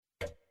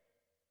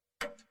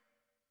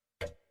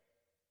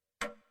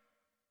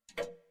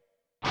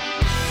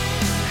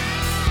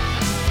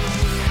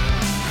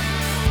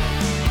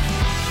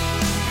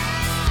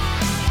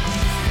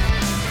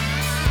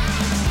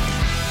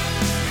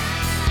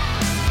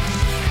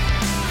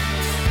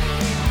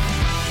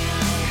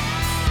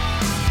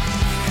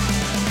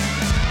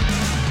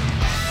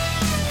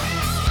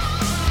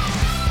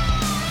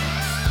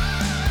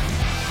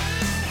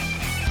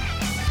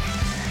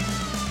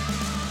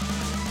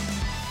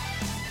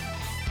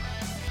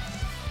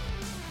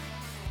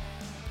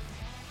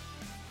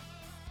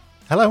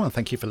Hello, and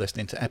thank you for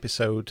listening to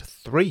episode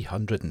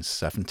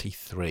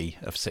 373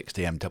 of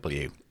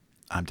 60MW.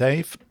 I'm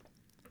Dave.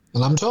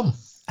 And I'm Tom.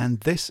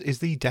 And this is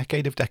the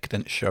Decade of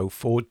Decadence show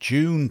for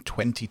June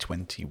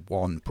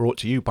 2021, brought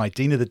to you by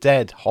Dean of the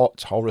Dead,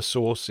 Hot Horror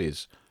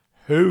Sources.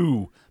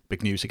 Who?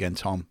 Big news again,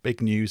 Tom. Big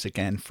news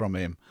again from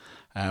him.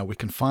 We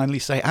can finally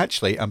say,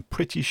 actually, I'm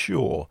pretty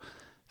sure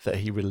that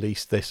he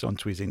released this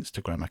onto his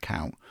Instagram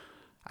account.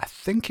 I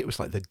think it was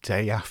like the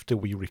day after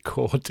we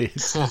recorded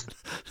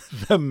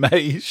the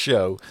May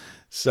show.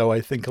 So I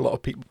think a lot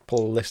of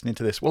people listening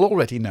to this will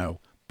already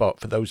know. But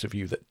for those of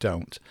you that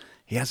don't,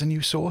 he has a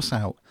new source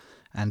out.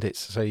 And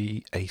it's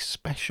a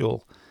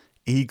special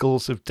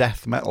Eagles of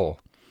Death Metal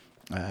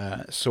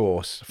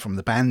source from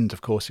the band,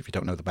 of course, if you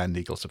don't know the band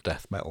Eagles of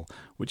Death Metal,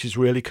 which is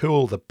really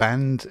cool. The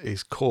band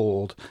is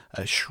called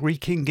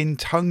Shrieking in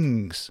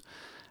Tongues.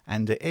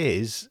 And it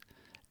is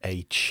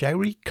a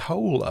cherry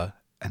cola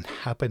and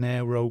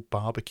habanero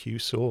barbecue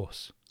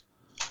sauce.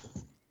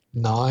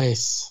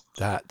 Nice.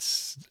 That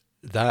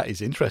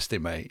is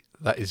interesting, mate.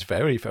 That is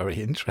very, very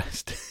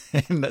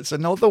interesting. That's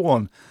another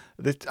one.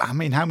 I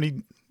mean, how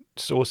many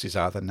sauces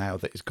are there now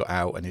that he's got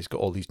out? And he's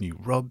got all these new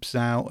rubs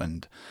out,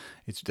 and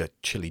it's the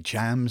chili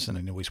jams, and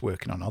I know he's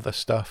working on other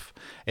stuff.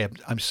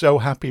 I'm so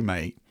happy,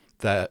 mate,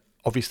 that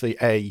obviously,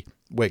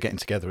 we're getting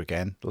together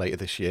again later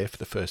this year for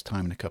the first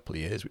time in a couple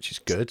of years, which is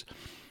good.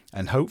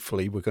 And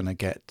hopefully we're going to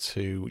get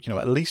to,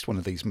 at least one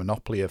of these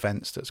Monopoly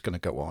events that's going to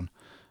go on.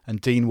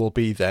 And Dean will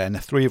be there, and the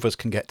three of us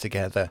can get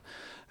together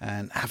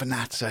and have a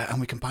natter,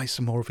 and we can buy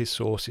some more of his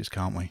sauces,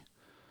 can't we?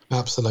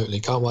 Absolutely.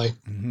 Can't wait.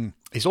 Mm-hmm.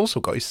 He's also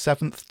got his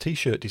 7th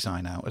T-shirt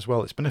design out as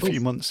well. It's been a few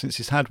months since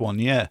he's had one,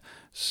 yeah.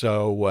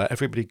 So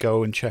everybody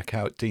go and check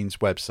out Dean's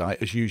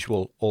website. As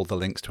usual, all the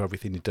links to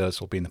everything he does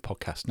will be in the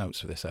podcast notes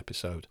for this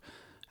episode.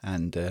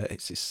 And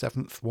it's his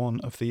 7th one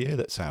of the year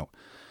that's out.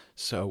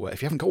 So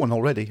if you haven't got one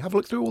already, have a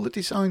look through all the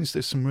designs.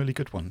 There's some really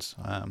good ones.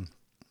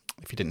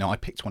 If you didn't know, I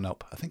picked one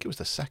up. I think it was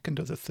the 2nd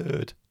or the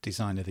 3rd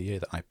design of the year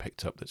that I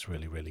picked up that's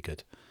really, really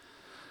good.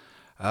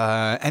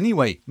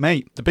 Anyway,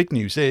 mate, the big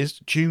news is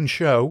June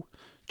show.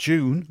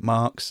 June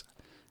marks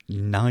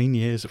 9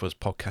 years of us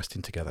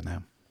podcasting together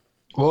now.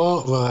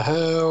 What the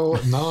hell?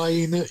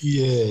 9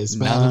 years,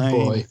 man and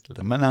boy.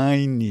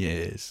 9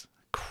 years.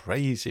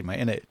 Crazy, mate,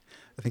 isn't it?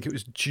 I think it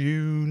was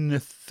June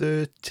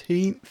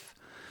 13th.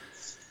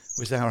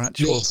 Was our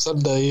actual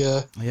Sunday?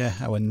 Our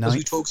 9th. As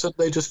we talk,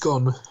 Sunday just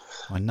gone.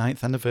 Our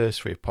 9th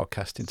anniversary of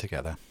podcasting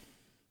together,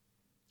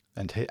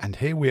 and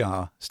here we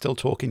are, still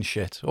talking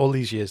shit all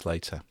these years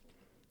later.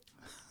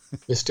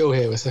 We're still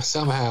here. We're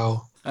still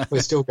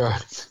going.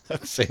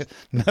 That's it.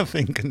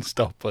 Nothing can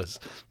stop us,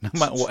 no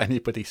matter what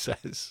anybody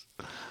says.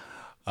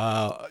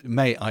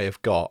 Mate, I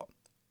have got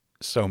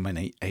so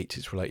many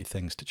 80s related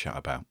things to chat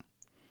about.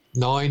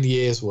 9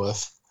 years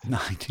worth. 9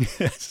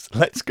 years.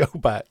 Let's go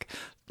back.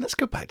 Let's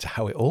go back to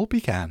how it all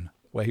began,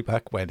 way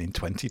back when in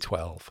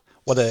 2012.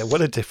 What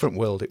a different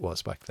world it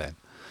was back then.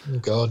 Oh,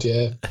 God,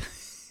 yeah.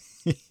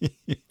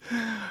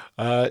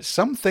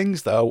 Some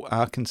things, though,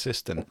 are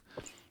consistent.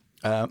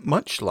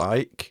 Much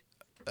like,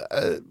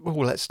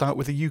 let's start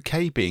with the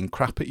UK being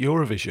crap at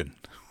Eurovision.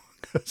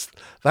 Because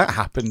that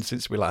happened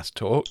since we last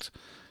talked.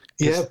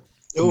 Yeah.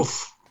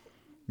 Oof.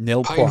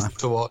 Nil Painful point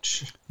to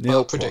watch.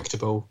 Nil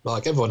predictable.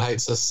 Like, everyone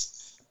hates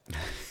us.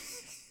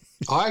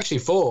 I actually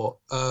thought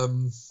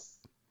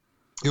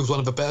it was one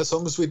of the better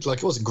songs it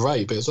wasn't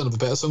great, but it was one of the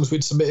better songs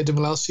we'd submitted in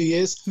the last few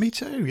years. Me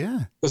too,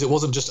 yeah. Because it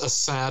wasn't just a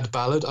sad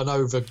ballad. I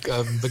know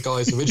the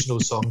guy's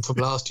original song from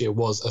last year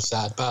was a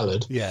sad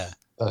ballad. Yeah.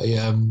 But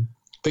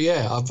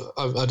yeah,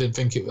 I didn't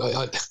think it.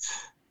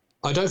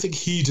 I don't think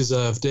he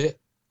deserved it.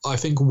 I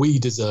think we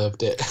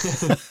deserved it.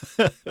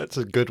 That's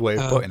a good way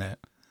of putting it.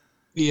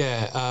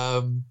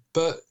 Yeah,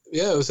 but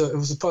yeah, it was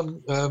a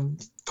fun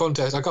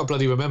contest. I can't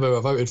bloody remember who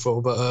I voted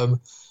for, but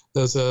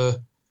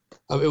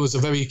it was a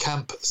very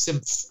camp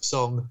synth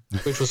song,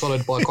 which was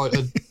followed by quite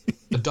a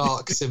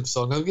dark synth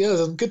song. Yeah,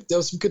 there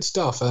was some good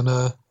stuff,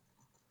 and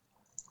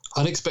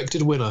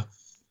unexpected winner.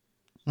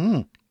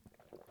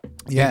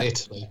 Yeah, in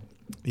Italy.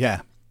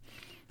 Yeah,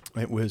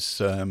 it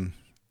was. It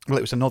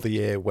was another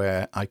year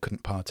where I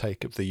couldn't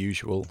partake of the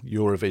usual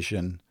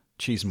Eurovision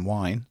cheese and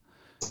wine,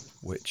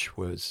 which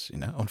was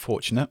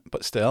unfortunate,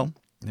 but still.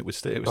 It was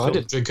still. I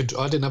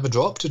didn't have a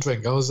drop to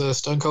drink. I was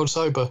stone cold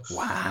sober.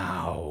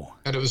 Wow!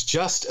 And it was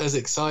just as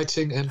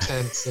exciting and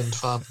tense and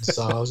fun.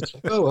 So I was just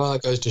like, oh well,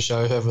 that goes to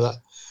show if ever that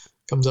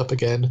comes up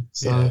again.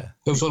 So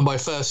It was one of my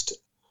first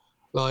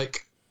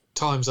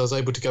times I was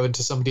able to go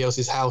into somebody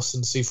else's house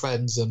and see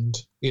friends, and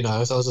so I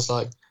was just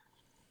like,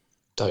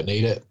 don't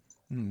need it.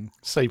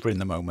 Savouring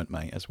the moment,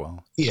 mate, as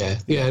well. Yeah.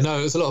 No,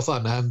 it was a lot of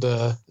fun, and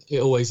it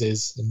always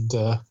is. And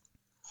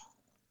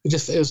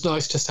it was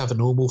nice just to have a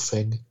normal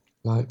thing,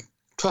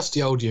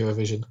 trusty old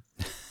Eurovision.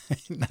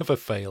 It never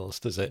fails,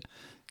 does it?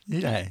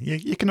 Yeah,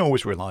 you can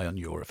always rely on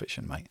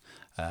Eurovision, mate.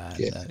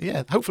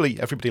 Hopefully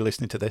everybody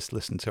listening to this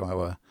listened to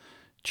our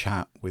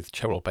chat with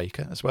Cheryl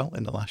Baker as well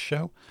in the last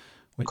show,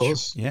 Which,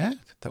 course. yeah,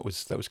 that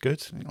was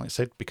good. Like I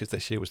said, because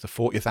this year was the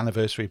 40th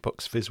anniversary of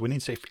Bucks Fizz winning.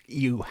 So if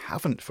you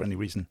haven't, for any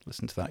reason,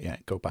 listened to that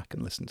yet, go back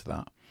and listen to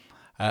that.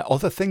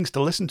 Other things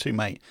to listen to,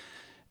 mate.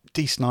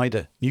 Dee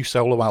Snider, new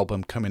solo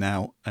album coming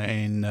out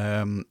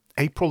in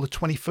April the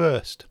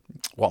 21st.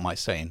 What am I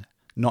saying?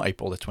 Not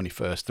April the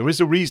 21st. There is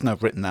a reason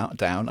I've written that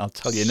down. I'll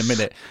tell you in a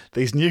minute.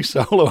 His new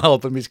solo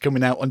album is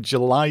coming out on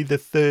July the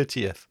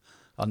 30th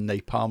on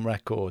Napalm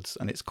Records,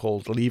 and it's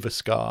called Leave a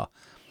Scar.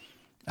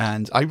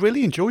 And I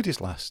really enjoyed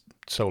his last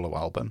solo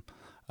album.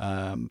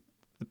 Gone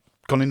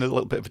in a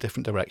little bit of a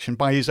different direction.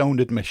 By his own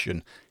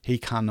admission, he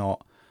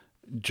cannot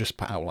just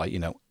put out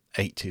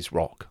 80s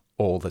rock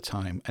all the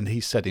time. And he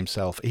said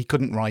himself he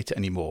couldn't write it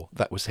anymore.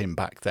 That was him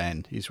back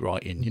then. He's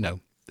writing,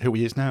 who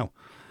he is now.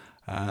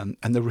 And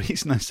the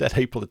reason I said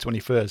April the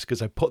 21st,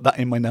 because I put that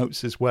in my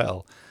notes as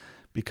well,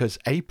 because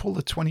April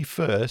the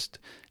 21st,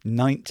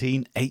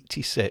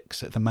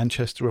 1986, at the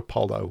Manchester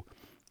Apollo,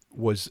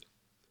 was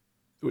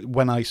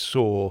when I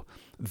saw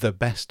the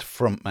best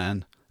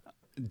frontman,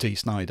 Dee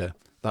Snider,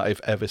 that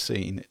I've ever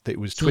seen. It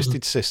was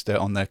Twisted Sister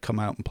on their Come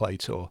Out and Play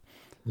tour.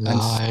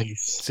 Nice. And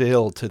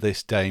still to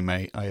this day,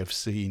 mate, I have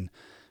seen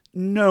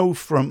no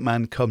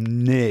frontman come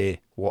near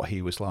what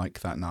he was like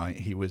that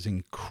night. He was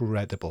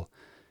incredible.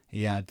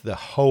 He had the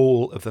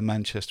whole of the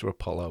Manchester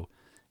Apollo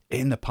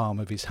in the palm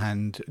of his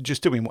hand,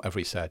 just doing whatever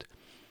he said.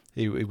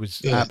 He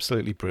was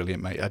absolutely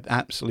brilliant, mate. An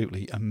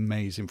absolutely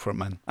amazing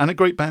frontman. And a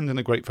great band and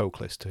a great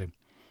vocalist too.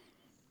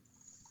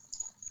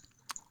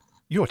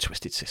 You're a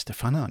Twisted Sister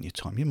fan, aren't you,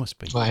 Tom? You must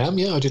be. I am,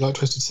 yeah. I do like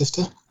Twisted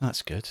Sister.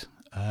 That's good.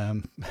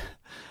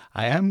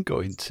 I am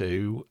going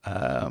to...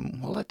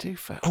 what will I do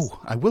for... Oh,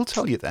 I will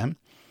tell you then.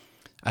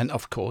 And,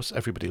 of course,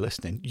 everybody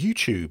listening,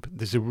 YouTube.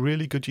 There's a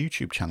really good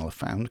YouTube channel I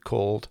found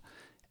called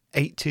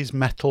 80s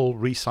Metal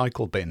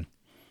Recycle Bin.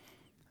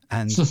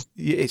 And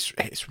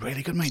it's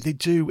really good, mate. They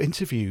do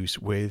interviews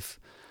with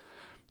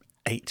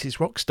 80s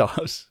rock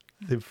stars.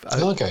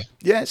 Okay.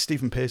 Yeah,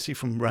 Stephen Pearcy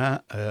from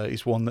Rat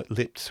is one that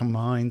lit to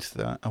mind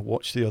that I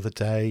watched the other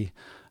day.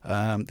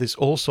 There's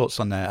all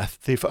sorts on there.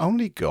 They've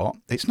only got,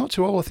 it's not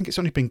too old, I think it's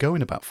only been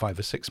going about 5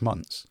 or 6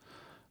 months.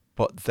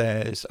 But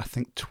there's, I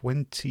think,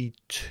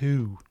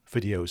 22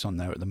 videos on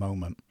there at the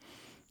moment.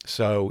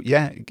 So,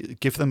 yeah,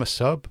 give them a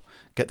sub,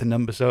 get the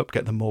numbers up,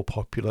 get them more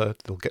popular.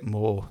 They'll get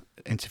more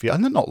interviews.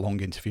 And they're not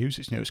long interviews,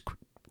 it's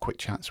quick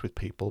chats with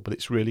people, but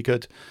it's really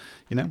good.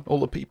 All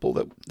the people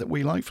that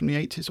we like from the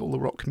 80s, all the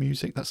rock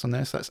music, that's on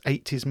there. So that's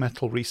 80s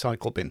Metal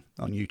Recycle Bin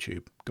on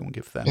YouTube. Go and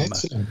give them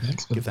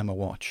give them a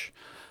watch.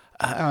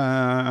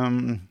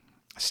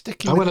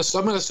 Sticking. I'm going to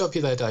stop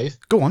you there, Dave.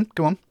 Go on.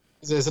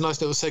 There's a nice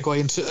little segue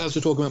into, as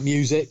we're talking about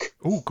music.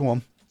 Oh, go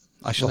on.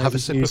 I shall have a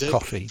sip of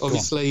coffee.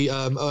 Obviously,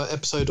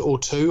 episode or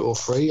 2 or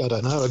 3, I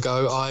don't know,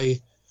 ago, I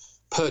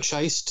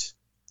purchased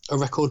a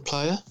record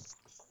player.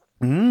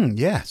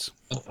 Yes.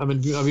 I've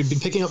been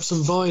picking up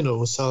some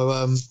vinyl, so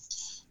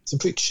some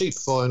pretty cheap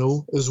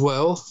vinyl as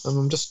well.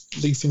 I'm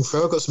just leafing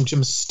through. I've got some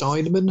Jim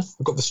Steinman.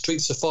 I've got the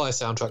Streets of Fire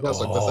soundtrack. That's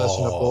like the first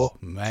thing I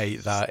bought.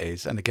 Mate, that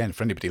is. And again,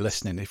 for anybody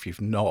listening, if you've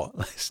not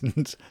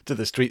listened to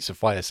the Streets of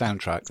Fire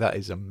soundtrack, that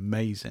is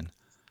amazing.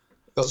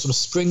 Got some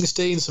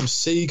Springsteen, some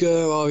Seeger,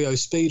 REO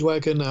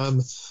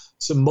Speedwagon,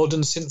 some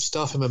modern synth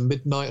stuff. I'm a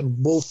Midnight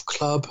and Wolf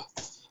Club.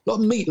 A lot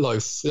of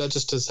Meatloaf.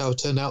 Just as how it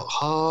turned out.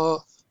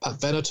 Heart, Pat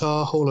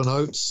Benatar, Hall &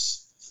 Oates.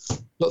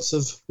 Lots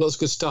of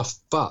good stuff.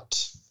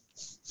 But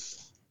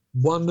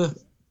one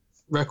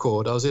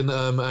record, I was in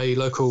a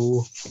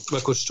local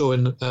record store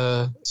in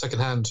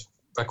secondhand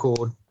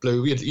record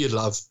blue. You'd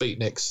love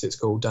Beatniks, it's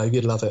called, Dave.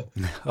 You'd love it.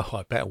 Oh,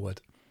 I bet I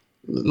would.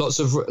 Lots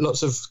of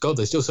God,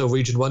 they still sell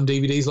Region 1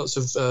 DVDs,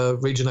 lots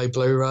of Region A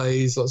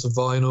Blu-rays, lots of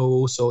vinyl,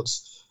 all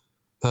sorts.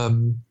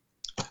 And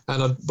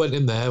I went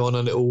in there on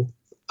a little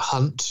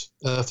hunt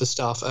for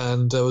stuff,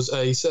 and there was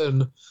a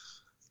certain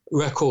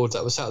record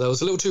that was out there. It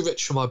was a little too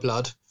rich for my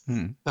blood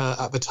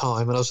at the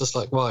time, and I was just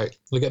like, right,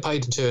 I'll get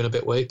paid in 2 and a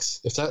bit weeks.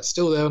 If that's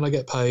still there when I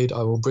get paid,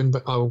 I will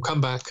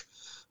come back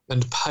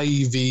and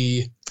pay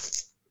the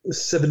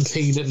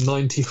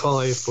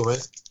 $17.95 for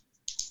it.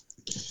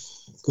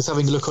 Because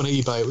having a look on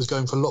eBay, it was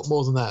going for a lot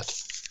more than that.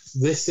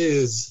 This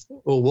is,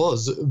 or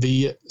was,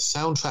 the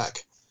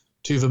soundtrack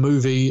to the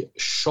movie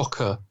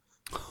Shocker.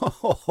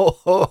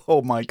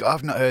 Oh my God,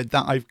 I've not heard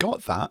that. I've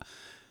got that.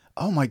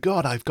 Oh my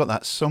God, I've got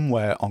that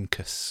somewhere on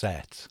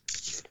cassette.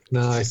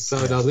 Nice.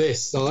 So now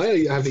this. So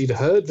I haven't even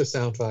heard the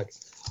soundtrack.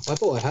 I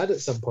thought I had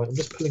at some point. I'm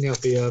just pulling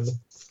out not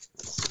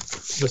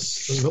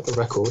the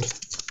record,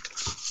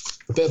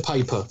 a bit of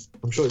paper.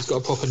 I'm sure it's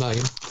got a proper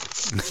name.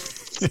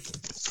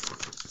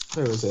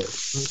 Where is it?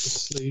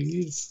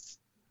 Sleeve.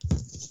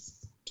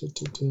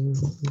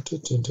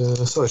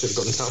 Sorry, I should have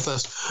got this out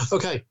first.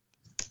 Okay,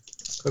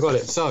 I got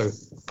it. So,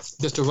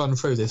 just to run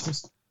through this,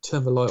 let's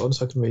turn the light on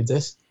so I can read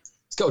this.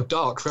 It's got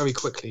dark very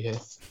quickly here.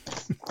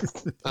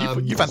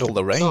 You've had all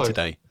the rain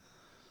today.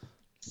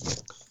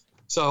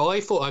 So I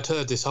thought I'd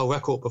heard this whole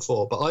record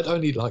before, but I'd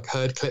only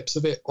heard clips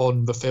of it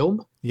on the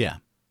film. Yeah.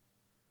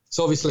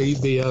 So obviously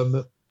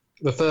the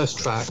the first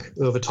track,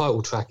 or the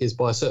title track, is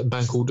by a certain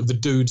band called The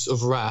Dudes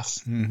of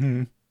Wrath.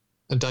 Mm-hmm.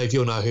 And Dave,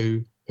 you'll know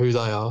who they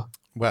are.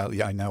 Well,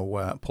 yeah, I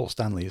know Paul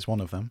Stanley is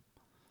one of them.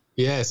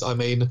 Yes, I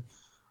mean,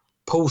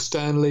 Paul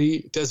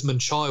Stanley,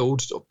 Desmond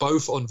Child,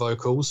 both on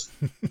vocals.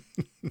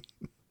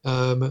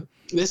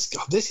 This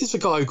is the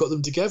guy who got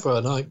them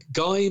together, like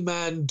Guy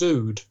Man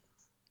Dude.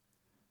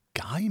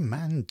 Guy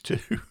Man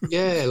Dude?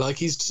 Yeah, like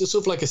he's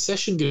sort of like a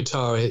session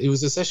guitarist. He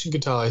was a session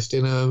guitarist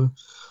in,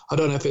 I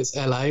don't know if it's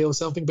LA or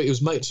something, but he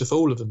was mates with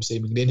all of them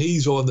seemingly, and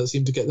he's the one that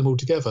seemed to get them all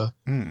together.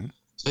 Mm.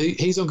 So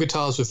he's on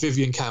guitars with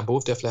Vivian Campbell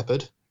of Def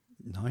Leppard.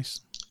 Nice.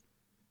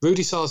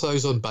 Rudy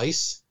Sarzo's on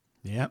bass.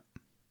 Yep.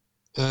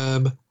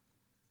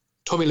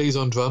 Tommy Lee's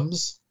on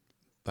drums.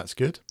 That's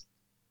good.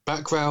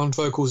 Background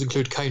vocals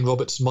include Kane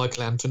Roberts and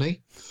Michael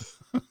Anthony.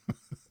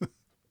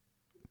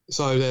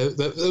 So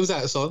there was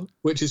that song,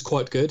 which is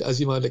quite good, as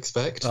you might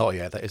expect. Oh,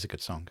 yeah, that is a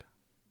good song.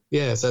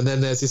 Yes, and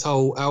then there's this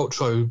whole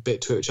outro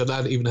bit to it, which I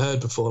hadn't even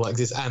heard before, like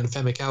this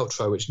anthemic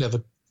outro, which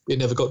never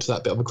got to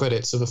that bit on the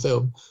credits of the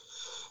film.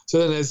 So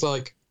then there's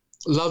like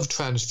Love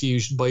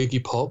Transfusion by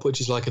Iggy Pop,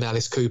 which is like an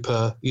Alice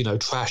Cooper,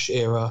 trash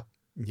era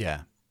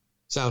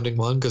sounding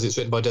one, because it's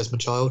written by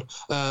Desmond Child.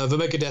 The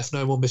Megadeth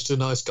No More Mr.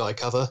 Nice Guy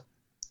cover,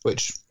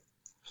 which,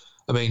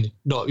 I mean,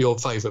 not your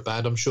favourite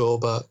band, I'm sure,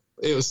 but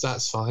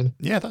that's fine.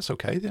 Yeah, that's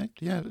okay.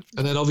 Yeah.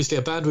 And then obviously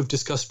a band we've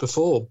discussed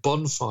before,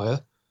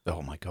 Bonfire.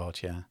 Oh my God,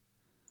 yeah.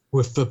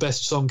 With the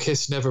best song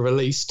Kiss never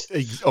released.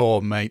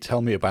 Oh, mate,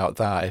 tell me about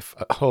that.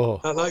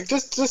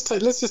 Let's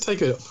just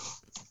take it.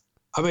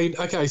 I mean,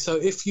 okay, so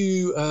if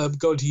you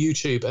go to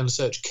YouTube and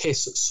search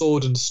Kiss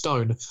Sword and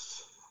Stone,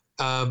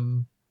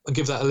 and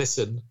give that a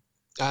listen,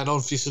 and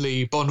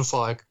obviously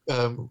Bonfire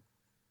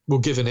were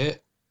given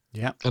it,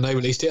 yeah, and they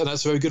released it, and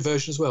that's a very good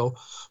version as well.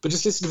 But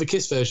just listen to the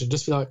Kiss version,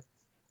 just be like,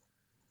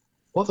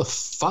 what the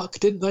fuck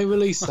didn't they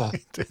release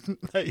that?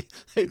 Didn't they?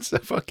 It's a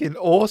fucking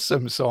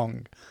awesome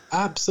song.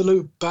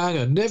 Absolute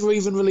banger. Never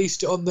even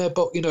released it on their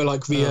box,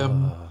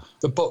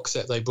 the box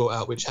set they brought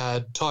out, which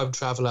had Time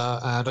Traveller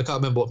and I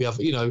can't remember what the other,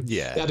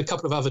 they had a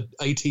couple of other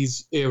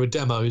 80s era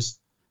demos.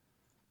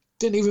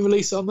 Didn't even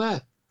release it on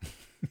that.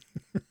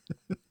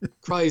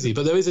 Crazy.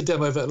 But there is a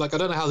demo, I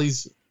don't know how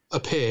these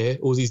appear,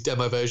 all these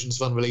demo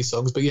versions of unreleased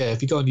songs, but yeah,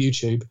 if you go on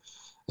YouTube,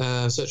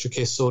 search for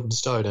Kiss Sword and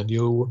Stone, and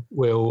you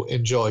will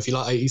enjoy. If you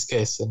like 80s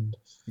Kiss and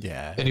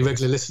any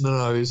regular listener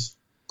knows,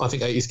 I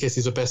think 80s Kiss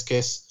is the best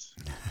Kiss.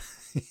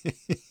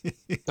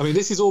 I mean,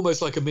 this is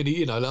almost like a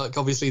mini, like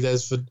obviously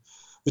there's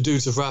the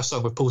Dudes of Wrath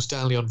song with Paul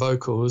Stanley on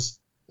vocals,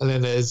 and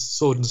then there's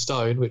Sword and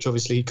Stone, which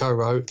obviously he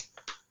co-wrote.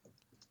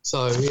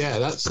 So yeah,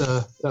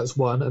 that's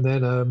one, and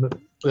then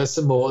there's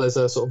some more. There's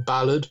a sort of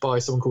ballad by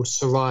someone called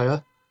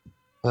Soraya,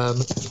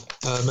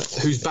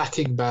 whose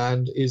backing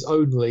band is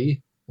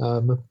only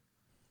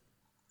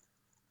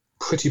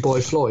Pretty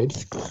Boy Floyd.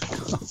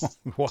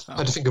 Wow. I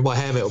had to think of my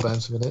hair metal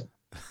bands for a minute.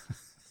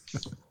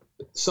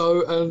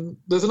 So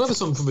there's another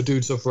song from the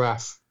Dudes of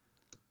Wrath.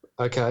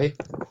 Okay,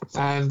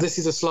 and this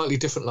is a slightly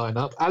different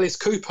lineup. Alice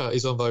Cooper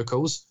is on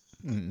vocals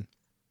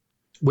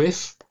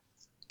with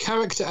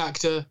character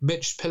actor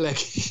Mitch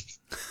Pileggi.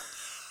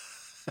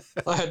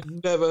 I had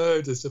never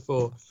heard this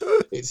before.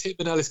 It's him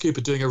and Alice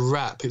Cooper doing a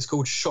rap. It's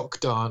called Shock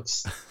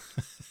Dance.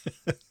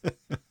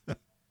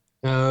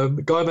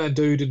 Guy Man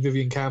Dude and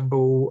Vivian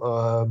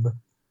Campbell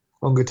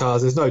on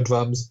guitars. There's no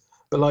drums,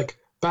 but like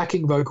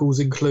backing vocals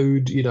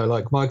include,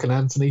 like Michael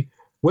Anthony.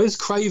 Wes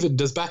Craven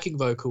does backing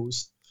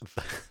vocals.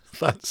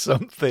 That's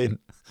something.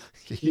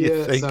 So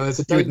it's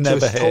a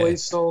Dangerous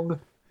Toys song,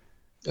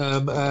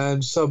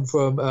 and some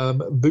from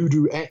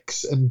Voodoo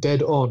X and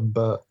Dead On,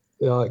 but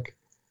like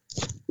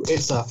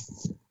it's a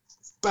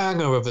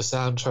banger of a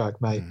soundtrack,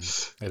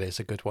 mate. It is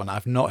a good one.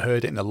 I've not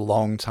heard it in a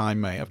long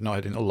time, mate. I've not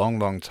heard it in a long,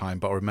 long time,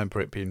 but I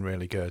remember it being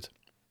really good.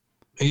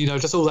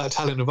 And, just all that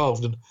talent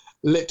involved, and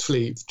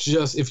literally,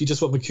 just if you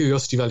just want the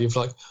curiosity value of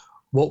like,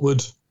 what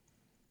would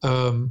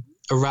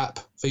a rap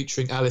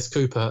featuring Alice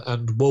Cooper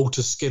and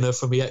Walter Skinner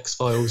from the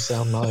X-Files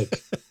sound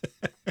like?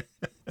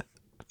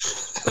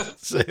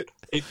 That's it.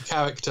 In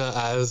character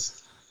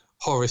as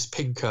Horace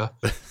Pinker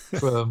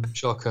from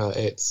Shocker,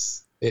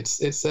 it's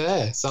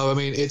there. So I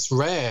mean, it's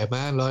rare,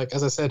 man. Like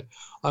as I said,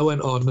 I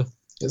went on.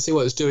 Let's see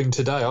what it's doing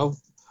today.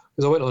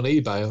 Because I went on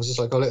eBay. I was just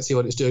like, let's see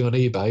what it's doing on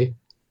eBay.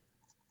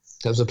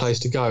 That was a place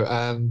to go,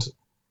 and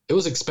it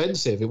was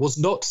expensive. It was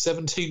not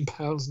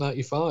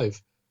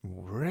 £17.95.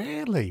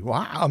 Really?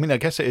 Wow. I mean, I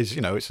guess it is.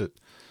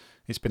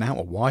 It's been out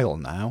a while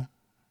now.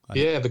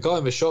 Yeah, the guy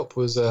in the shop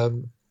was.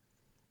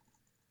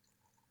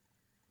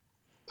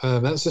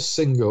 That's a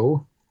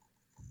single.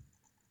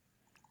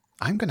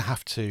 I'm gonna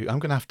have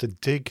to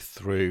dig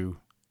through.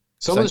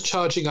 Someone's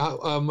charging.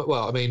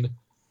 Well, I mean,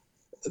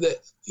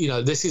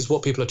 this is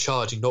what people are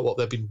charging, not what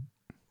they've been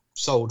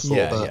sold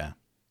for.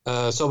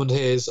 Someone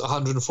here is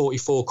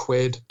 144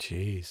 quid.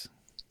 Jeez.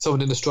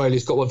 Someone in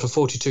Australia's got one for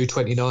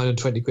 42.29 and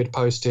 20 quid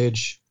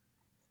postage.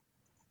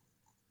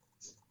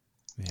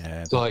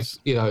 Yeah.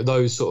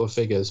 Those sort of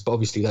figures. But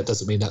obviously that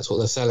doesn't mean that's what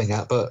they're selling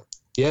at. But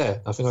yeah,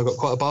 I think I got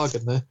quite a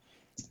bargain there.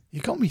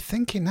 You got me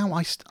thinking now.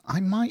 I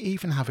might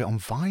even have it on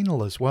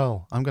vinyl as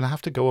well. I'm going to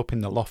have to go up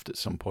in the loft at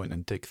some point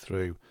and dig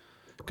through.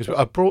 Because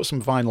I brought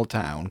some vinyl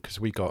down, because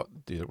we got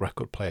the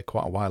record player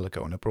quite a while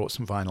ago, and I brought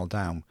some vinyl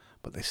down.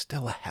 But there's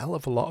still a hell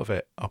of a lot of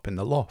it up in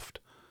the loft.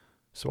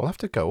 So I'll have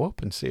to go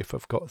up and see if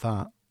I've got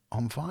that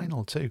on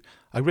vinyl too.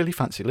 I really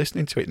fancy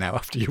listening to it now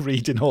after you're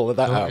reading all of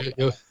that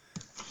out.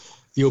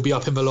 You'll be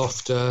up in the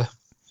loft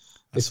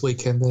this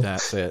weekend. Then.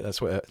 That's it.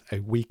 That's what a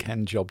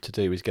weekend job to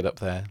do is get up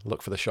there,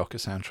 look for the Shocker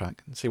soundtrack,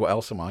 and see what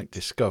else I might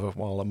discover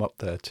while I'm up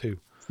there too.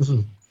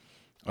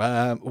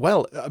 Mm-hmm.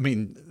 Well, I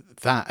mean,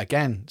 that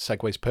again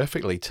segues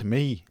perfectly to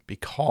me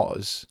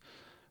because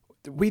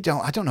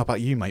I don't know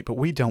about you, mate, but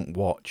we don't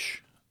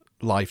watch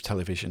live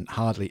television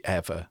hardly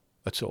ever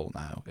at all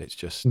now. It's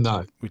just,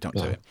 we don't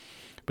do it.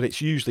 But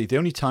it's usually the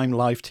only time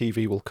live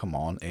TV will come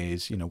on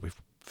is,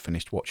 we've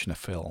finished watching a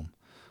film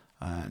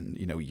and,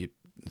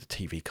 the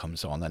TV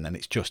comes on and then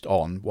it's just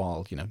on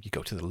while, you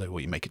go to the loo or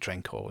you make a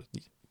drink or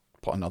you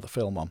put another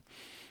film on.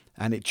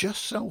 And it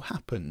just so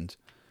happened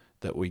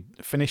that we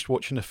finished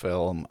watching a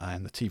film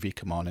and the TV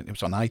come on and it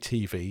was on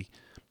ITV.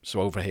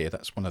 So over here,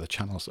 that's one of the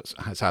channels that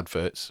has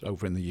adverts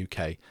over in the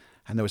UK.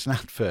 And there was an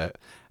advert,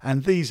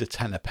 and these are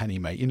 10 a penny,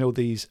 mate.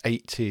 These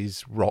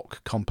 80s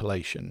rock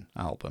compilation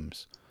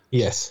albums.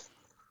 Yes.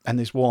 And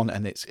there's one,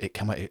 and it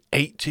came out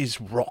 80s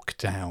Rock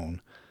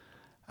Down,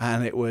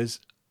 and it was,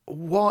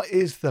 what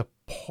is the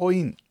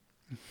point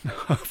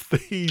of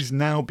these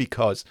now?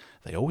 Because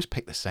they always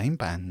pick the same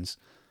bands,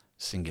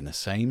 singing the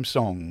same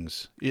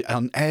songs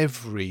on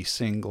every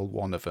single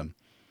one of them.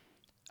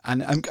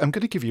 And I'm going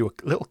to give you a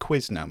little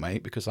quiz now,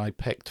 mate, because I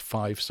picked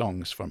 5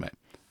 songs from it.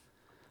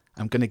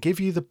 I'm going to give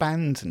you the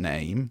band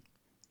name,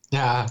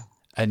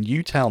 and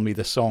you tell me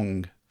the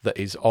song that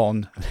is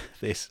on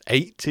this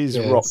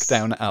 80s Rock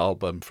Down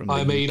album from the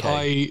UK.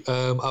 I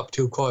up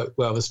till quite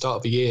the start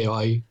of the year,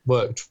 I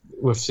worked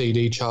with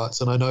CD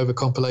charts, and I know the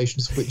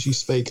compilations of which you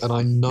speak, and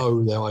I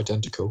know they're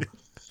identical.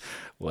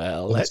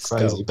 Well, that's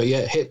crazy. Go. But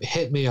yeah,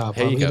 hit me up.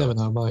 Here you go. Never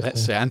know, mate.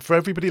 Let's see. And for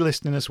everybody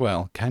listening as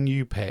well, can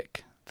you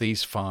pick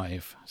these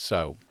 5?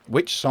 So,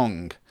 which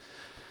song?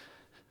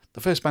 The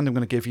first band I'm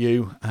going to give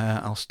you,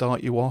 I'll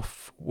start you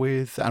off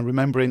with, and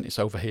remembering it's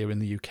over here in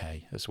the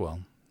UK as well,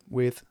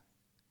 with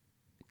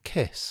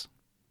Kiss.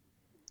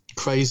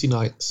 Crazy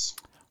Nights.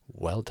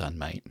 Well done,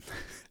 mate.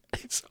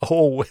 It's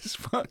always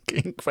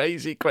fucking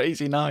crazy,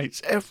 crazy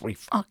nights every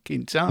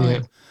fucking time.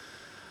 Yeah.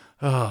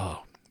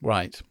 Oh,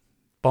 right.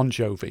 Bon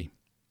Jovi.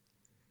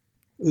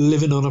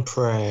 Living on a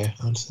Prayer,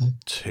 I'd say.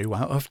 2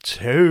 out of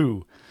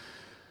 2.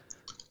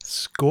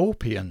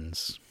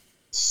 Scorpions.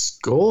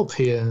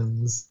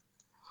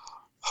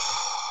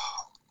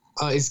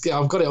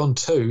 I've got it on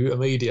 2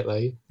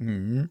 immediately.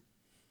 Mm.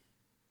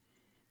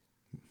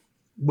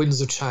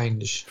 Winds of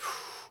Change.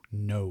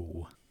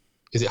 No.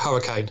 Is it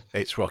Hurricane?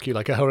 It's Rock You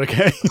Like a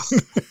Hurricane.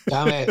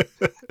 Damn it.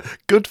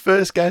 Good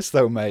first guess,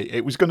 though, mate.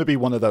 It was going to be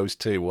one of those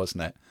 2,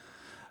 wasn't it?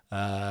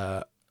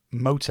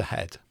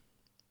 Motorhead.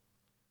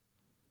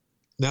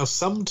 Now,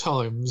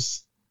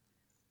 sometimes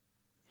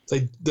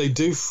they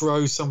do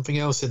throw something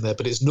else in there,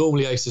 but it's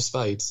normally Ace of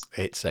Spades.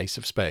 It's Ace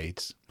of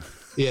Spades.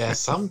 Yeah,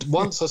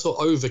 once I saw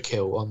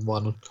Overkill on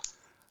one.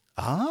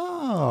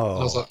 Oh.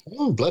 I was like,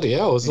 oh, bloody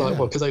hell. I was like,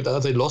 what,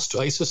 because they lost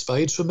Ace of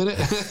Spades for a minute?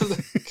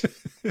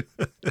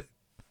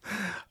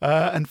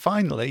 And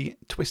finally,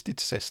 Twisted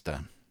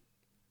Sister.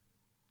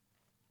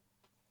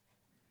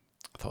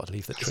 I thought I'd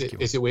leave the tricky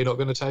one. Is it We're Not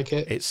Going to Take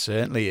It? It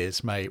certainly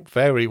is, mate.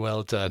 Very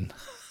well done.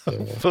 Yeah.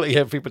 Hopefully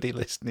everybody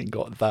listening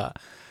got that.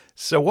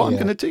 So what I'm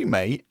going to do,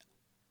 mate,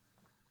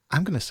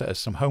 I'm going to set us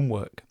some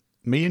homework.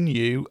 Me and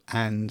you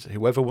and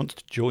whoever wants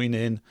to join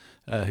in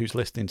who's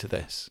listening to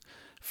this.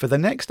 For the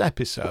next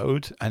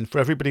episode, and for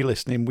everybody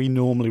listening, we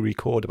normally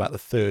record about the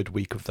 3rd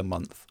week of the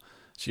month.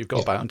 So you've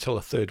got about until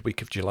the 3rd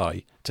week of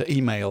July to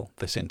email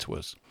this into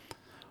us.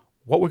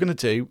 What we're going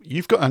to do,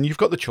 you've got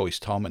the choice,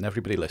 Tom, and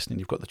everybody listening,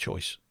 you've got the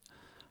choice.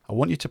 I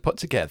want you to put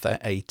together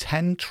a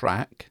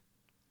 10-track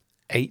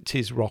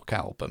 80s rock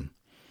album.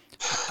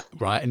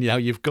 Right, and now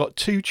you've got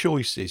 2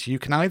 choices. You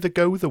can either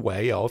go the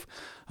way of,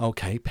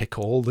 pick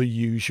all the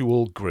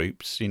usual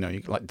groups,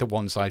 like the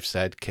ones I've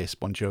said, Kiss,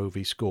 Bon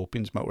Jovi,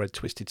 Scorpions, Motorhead,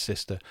 Twisted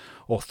Sister,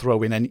 or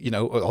throw in any,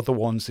 other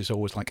ones. There's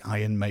always like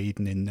Iron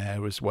Maiden in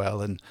there as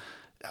well, and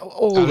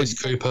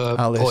Alice Cooper,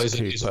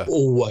 Poison is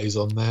always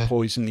on there.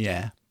 Poison,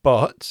 yeah,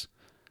 but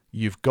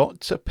you've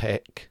got to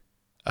pick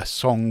a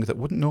song that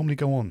wouldn't normally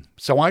go on.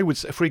 So I would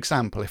say, for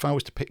example, if I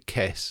was to pick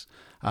Kiss,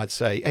 I'd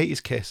say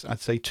 80s Kiss. I'd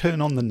say Turn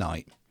on the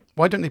Night.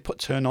 Why don't they put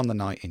Turn on the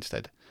Night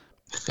instead?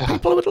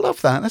 People would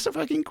love that. That's a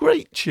fucking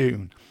great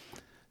tune.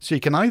 So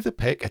you can either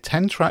pick a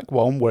 10-track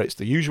one where it's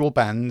the usual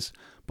bands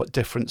but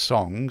different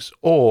songs,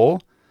 or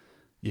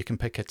you can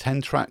pick a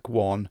 10-track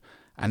one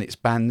and it's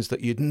bands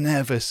that you'd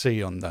never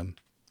see on them.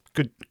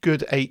 Good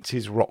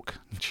 80s rock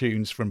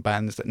tunes from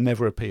bands that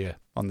never appear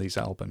on these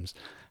albums.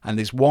 And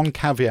there's one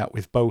caveat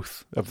with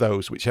both of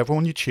those. Whichever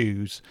one you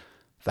choose,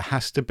 there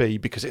has to be,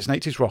 because it's an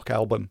 80s rock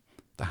album,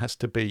 there has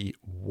to be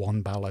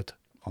one ballad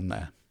on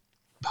there.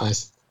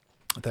 Nice.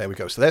 There we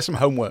go. So there's some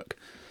homework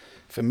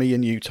for me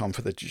and you, Tom,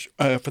 for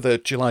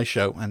the July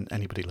show, and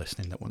anybody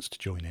listening that wants to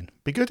join in.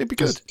 Be good. It'd be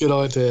good. It's a good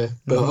idea.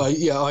 But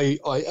I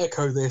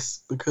echo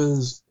this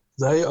because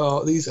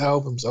these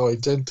albums are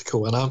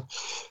identical, and I'm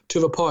to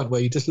the point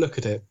where you just look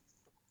at it.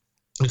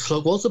 It's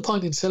like, what's the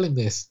point in selling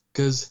this?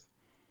 Because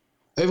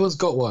everyone's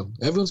got one.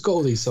 Everyone's got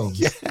all these songs.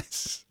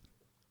 Yes.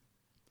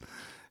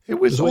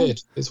 It's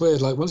weird. It's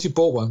weird. Like, once you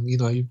bought one,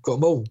 you've got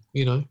them all,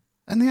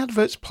 And the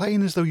advert's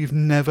playing as though you've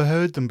never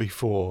heard them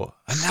before.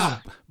 And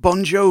now,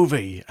 Bon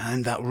Jovi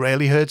and that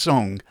rarely heard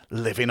song,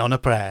 Living on a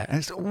Prayer. And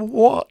it's,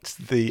 what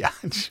the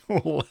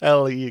actual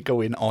hell are you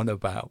going on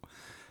about?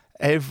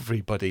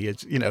 Everybody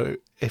is,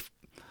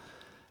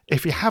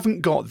 if you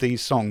haven't got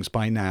these songs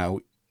by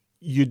now,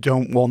 you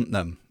don't want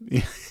them.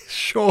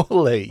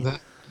 Surely.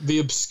 The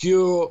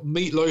obscure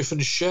Meatloaf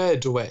and Cher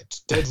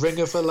duet, Dead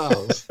Ringer for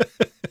Love.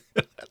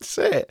 That's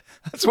it.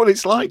 That's what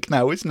it's like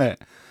now, isn't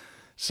it?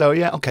 So,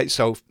 yeah, okay,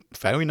 so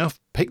fair enough.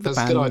 Pick the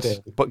bands, a good idea.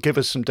 But give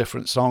us some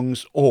different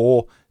songs,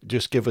 or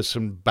just give us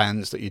some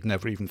bands that you'd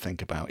never even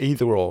think about.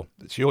 Either or.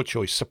 It's your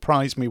choice.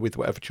 Surprise me with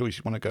whatever choice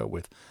you want to go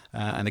with.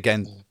 And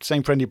again,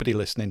 same for anybody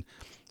listening.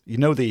 You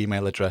know the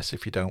email address.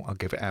 If you don't, I'll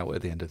give it out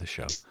at the end of the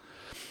show.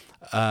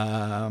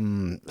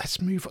 Let's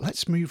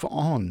move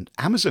on.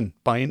 Amazon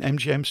buying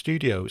MGM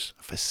Studios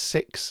for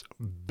 £6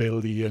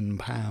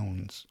 billion.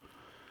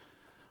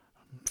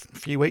 A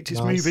few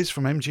 80s movies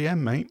from MGM,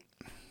 mate.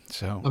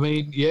 So I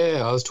mean,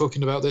 yeah, I was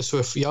talking about this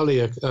with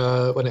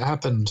Yali when it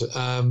happened.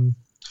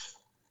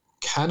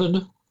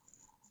 Canon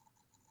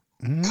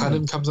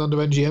comes under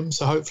MGM,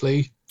 so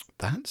hopefully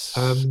that's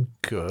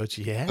good.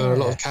 Yeah, a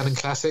lot of Canon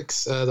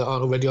classics that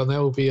aren't already on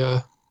there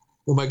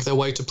will make their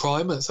way to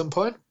Prime at some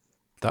point.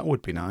 That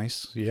would be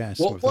nice. Yes.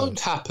 What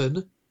won't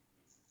happen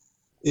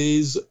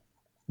is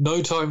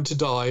No Time to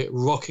Die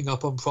rocking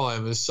up on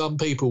Prime, as some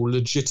people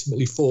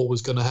legitimately thought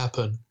was going to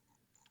happen.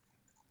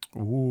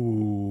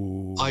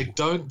 Ooh. I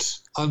don't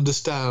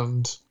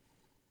understand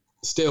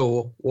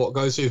still what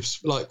goes through.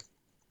 Like,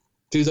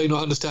 do they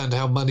not understand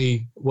how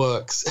money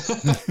works?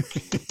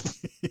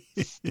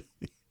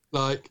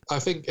 Like, I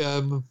think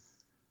the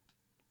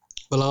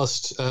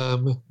last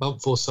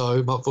month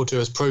or two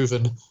has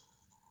proven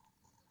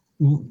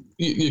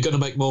you're going to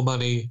make more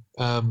money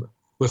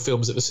with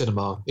films at the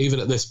cinema, even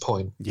at this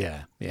point.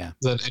 Yeah.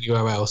 Than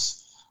anywhere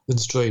else than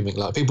streaming.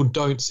 Like, people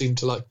don't seem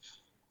to like.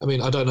 I mean,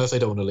 I don't know if they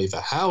don't want to leave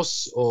their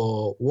house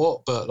or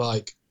what, but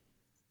like,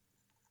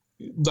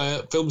 their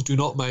films do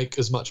not make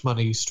as much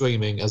money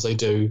streaming as they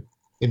do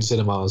in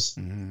cinemas.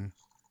 Mm-hmm.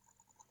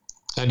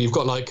 And you've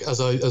got, like,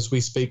 as we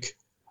speak,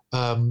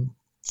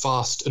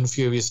 Fast and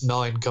Furious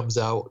 9 comes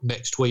out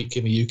next week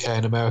in the UK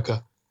and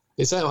America.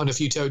 It's out in a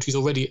few territories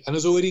already, and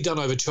has already done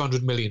over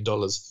 $200 million.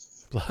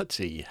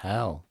 Bloody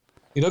hell!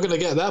 You're not going to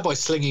get that by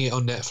slinging it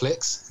on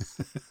Netflix.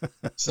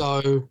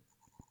 So,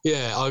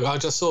 yeah, I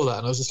just saw that,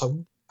 and I was just like,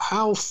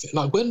 how,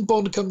 like, when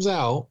Bond comes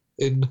out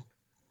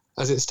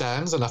as it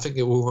stands, and I think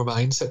it will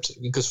remain,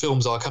 because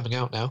films are coming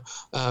out now,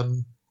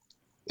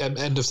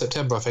 end of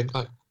September, I think,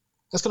 like,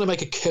 that's going to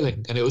make a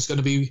killing, and it was going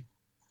to be,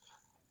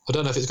 I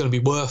don't know if it's going to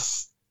be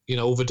worth,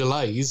 all the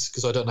delays,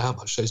 because I don't know how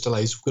much those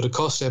delays would have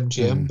cost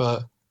MGM,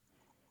 but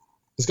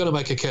it's going to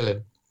make a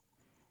killing.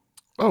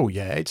 Oh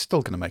yeah, it's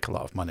still going to make a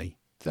lot of money,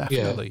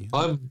 definitely.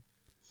 Yeah, I'm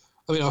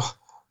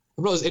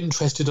not as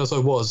interested as I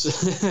was,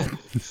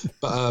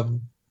 but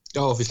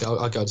obviously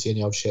I go and see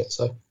any old shit.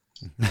 So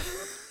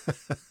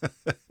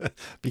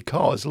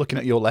because looking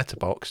at your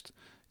Letterboxd,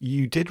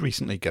 you did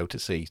recently go to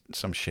see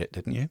some shit,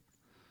 didn't you?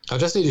 I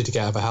just needed to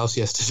get out of the house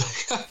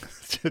yesterday.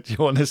 Do you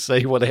want to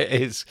say what it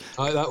is?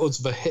 That was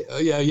the hit.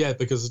 Yeah,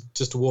 because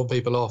just to warn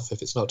people off,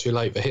 if it's not too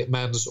late, the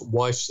Hitman's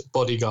Wife's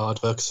Bodyguard,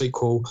 the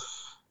sequel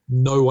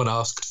no one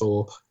asked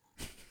for,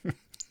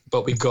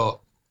 but we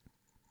got.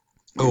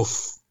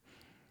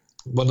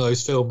 One of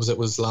those films that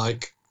was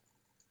like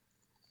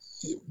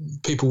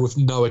people with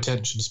no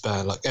attention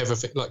span, like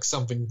everything, like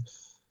something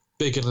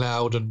big and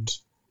loud and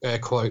air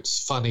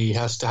quotes funny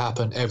has to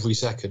happen every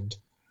second.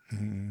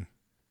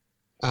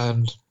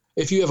 And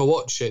if you ever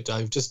watch it,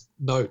 Dave, just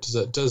note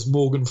that does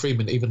Morgan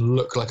Freeman even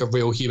look like a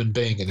real human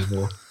being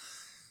anymore?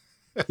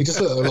 He just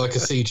looks like a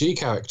CG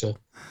character.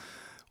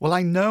 Well,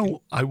 I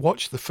know I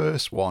watched the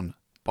first one,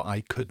 but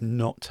I could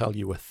not tell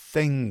you a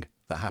thing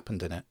that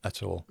happened in it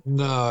at all.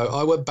 No,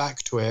 I went back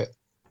to it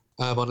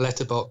on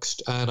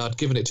Letterboxd, and I'd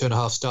given it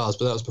 2.5 stars,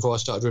 but that was before I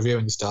started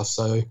reviewing stuff,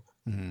 so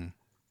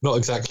not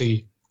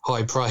exactly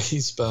high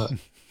praise, but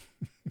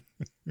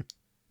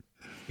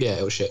yeah,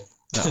 it was shit.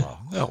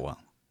 Oh well.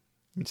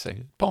 You'd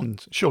say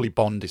surely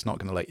Bond is not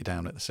going to let you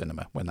down at the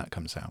cinema when that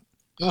comes out.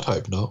 I'd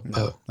hope not.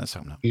 No, let's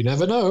hope not. You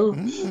never know.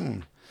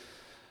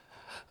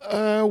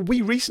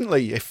 We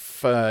recently,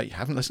 if you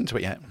haven't listened to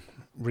it yet,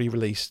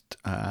 re-released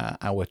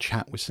our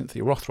chat with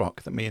Cynthia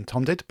Rothrock that me and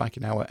Tom did back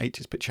in our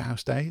 80s Picture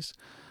House days.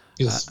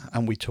 Yes.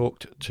 And we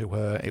talked to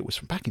her, it was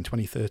from back in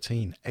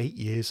 2013, 8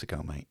 years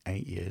ago, mate,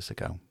 8 years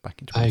ago, back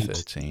in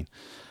 2013.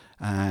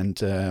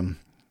 And,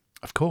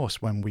 of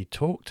course, when we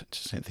talked to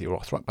Cynthia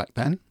Rothrock back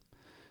then,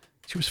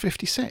 she was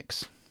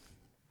 56.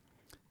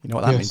 You know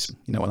what that means?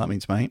 You know what that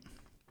means, mate?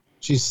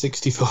 She's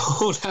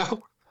 64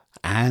 now.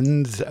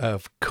 And,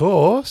 of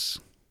course,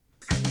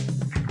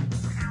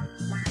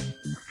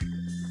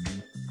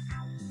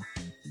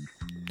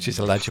 she's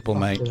illegible,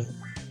 mate.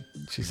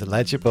 She's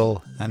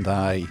illegible, and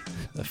I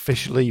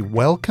officially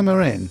welcome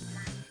her in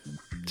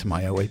to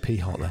my OAP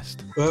hot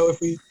list. Well,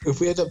 if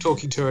we end up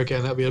talking to her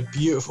again, that'd be a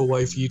beautiful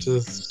way for you to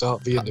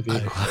start the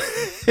interview.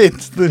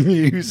 It's the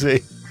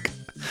music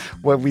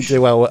when we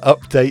do our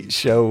update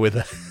show with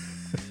her.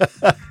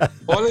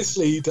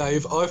 Honestly,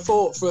 Dave, I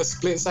thought for a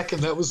split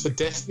second that was for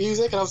death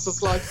music, and I was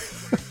just like,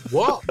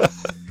 what?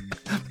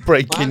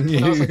 Breaking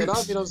news. I was like,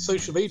 I've been on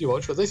social media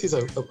watch, but this is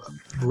a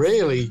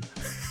really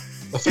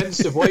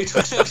offensive way to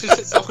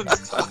introduce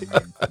someone's time.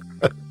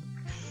 But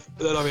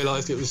then I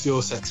realised it was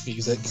your sex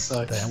music,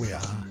 so There we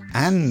are.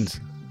 And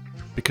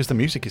because the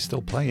music is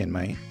still playing,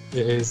 mate,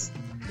 it is.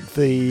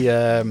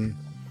 the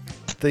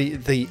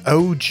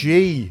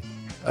OG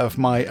of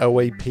my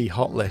OAP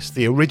hot list,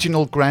 the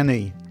original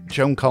granny,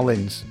 Joan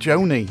Collins,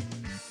 Joni,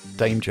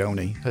 Dame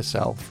Joni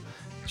herself.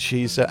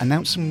 She's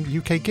announced some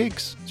UK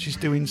gigs. She's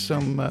doing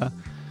some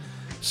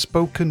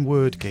spoken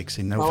word gigs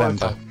in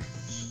November.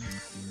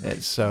 Oh, okay.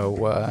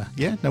 So,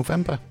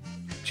 November.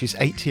 She's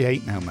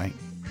 88 now, mate.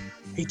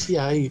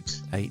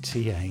 88.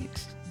 88.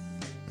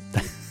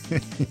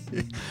 You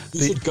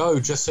should go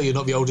just so you're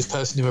not the oldest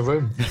person in the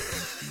room.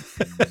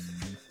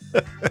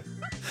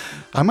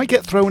 I might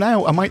get thrown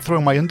out. I might throw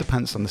my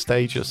underpants on the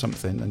stage or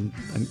something and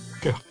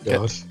God.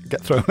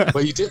 get thrown out.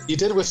 Well, you did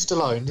with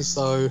Stallone,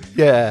 so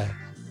Yeah.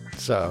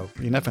 So,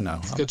 you never know.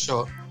 it's a good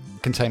shot.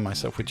 Contain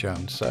myself with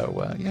Joan.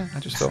 So, I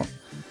just thought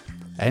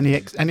any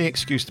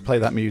excuse to play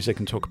that music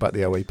and talk about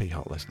the OAP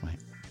hot list, mate.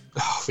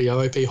 Oh, the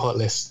OAP hot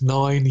list,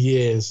 9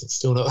 years. It's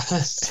still not.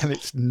 And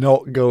it's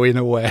not going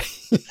away.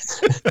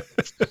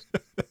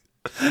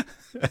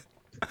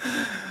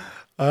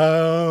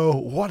 Oh,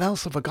 what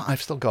else have I got?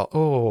 I've still got.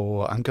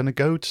 Oh, I'm going to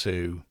go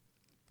to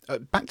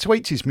back to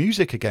 80s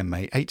music again,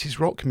 mate. 80s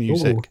rock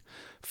music. Ooh.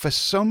 For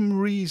some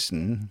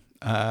reason,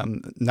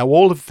 now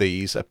all of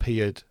these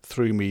appeared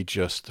through me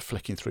just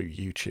flicking through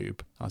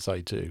YouTube, as I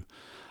do.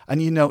 And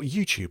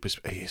YouTube is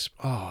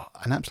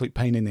an absolute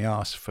pain in the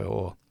arse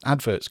for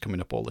adverts coming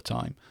up all the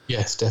time.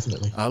 Yes,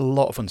 definitely. A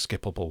lot of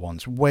unskippable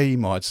ones, way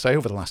more. I'd say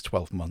over the last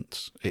 12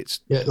 months.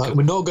 We're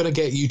not going to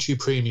get YouTube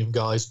Premium,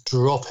 guys.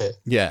 Drop it.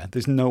 Yeah,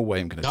 there's no way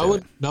I'm going to do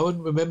it. No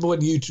one remember when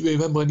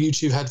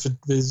YouTube had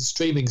the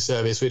streaming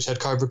service which had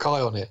Cobra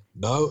Kai on it?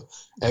 No,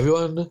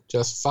 everyone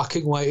just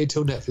fucking waited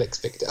till Netflix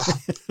picked it up.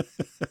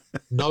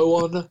 No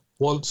one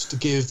wants to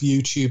give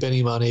YouTube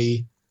any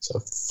money, so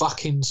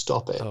fucking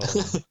stop it.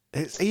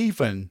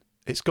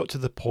 It's got to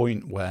the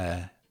point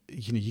where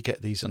you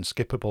get these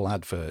unskippable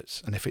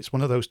adverts, and if it's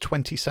one of those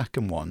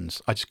 20-second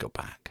ones, I just go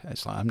back.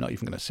 It's like I'm not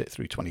even going to sit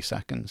through 20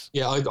 seconds.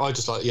 Yeah, I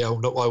just like I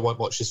won't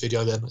watch this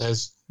video then.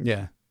 There's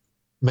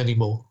many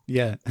more.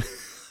 Yeah.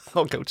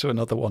 I'll go to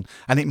another one,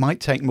 and it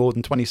might take more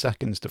than 20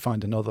 seconds to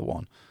find another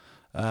one.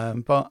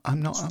 But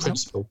I'm not. It's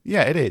principle.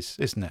 Yeah, it is,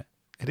 isn't it?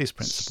 It is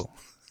principle.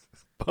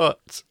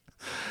 But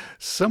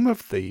some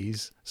of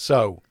these,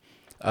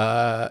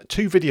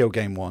 two video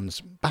game ones,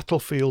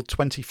 Battlefield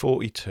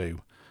 2042.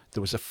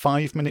 There was a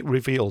 5-minute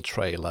reveal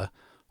trailer.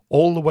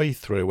 All the way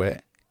through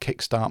it,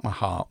 Kickstart My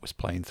Heart was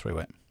playing through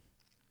it,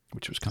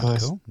 which was kind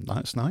of cool.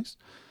 That's nice.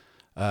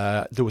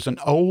 There was an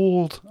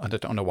old, I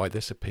don't know why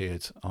this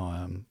appeared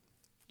on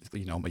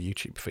my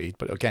YouTube feed,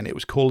 but again, it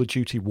was Call of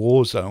Duty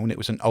Warzone. It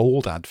was an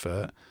old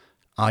advert.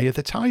 Eye of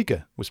the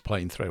Tiger was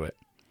playing through it.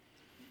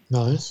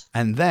 Nice.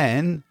 And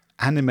then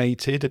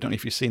animated, I don't know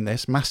if you've seen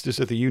this, Masters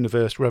of the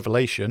Universe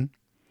Revelation.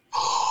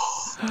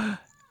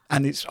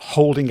 And it's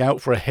Holding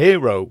Out for a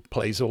Hero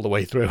plays all the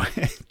way through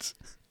it.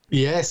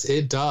 Yes,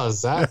 it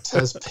does. That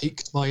has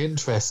piqued my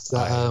interest.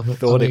 I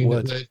thought it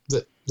would.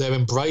 They're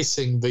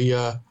embracing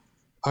the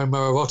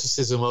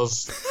homoeroticism of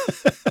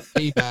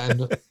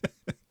He-Man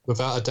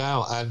without a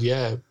doubt. And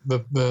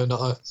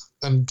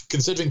and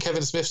considering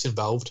Kevin Smith's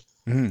involved,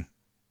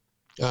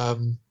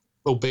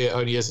 albeit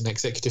only as an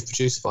executive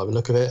producer by the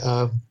look of it,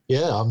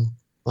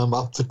 I'm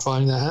up for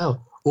trying that out.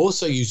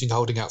 Also using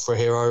Holding Out for a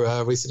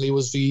Hero recently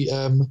was the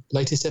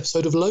latest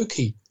episode of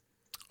Loki.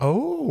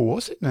 Oh,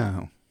 was it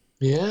now?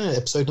 Yeah,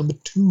 episode number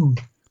 2.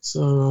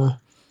 So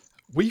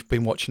we've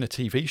been watching a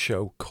TV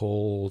show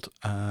called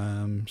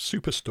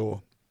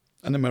Superstore,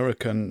 an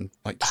American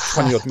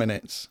 20-odd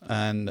minutes,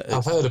 and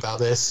I've heard about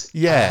this.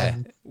 Yeah,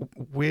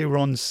 we're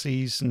on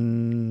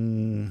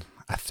season.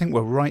 I think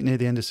we're right near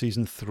the end of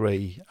season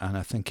 3, and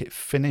I think it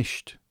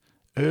finished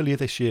earlier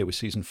this year with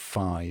season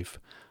 5.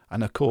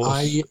 And of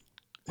course,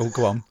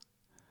 go on.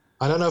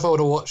 I don't know if I would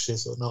have watched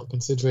this or not,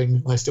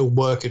 considering I still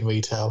work in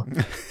retail.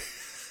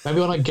 Maybe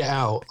when I get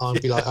out, I'll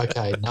be like,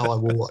 okay, now I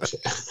will watch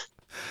it.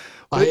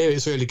 I hear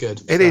it's really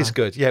good. It is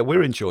good. Yeah,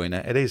 we're enjoying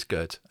it. It is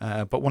good.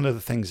 But one of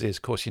the things is,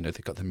 of course,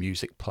 they've got the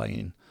music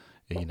playing,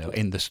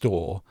 in the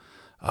store.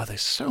 Oh,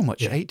 there's so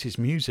much 80s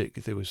music.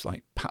 There was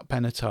Pat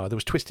Benatar. There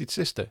was Twisted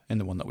Sister in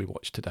the one that we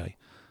watched today.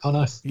 Oh,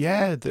 nice.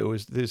 Yeah,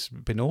 there's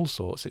been all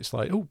sorts. It's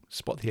like,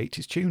 spot the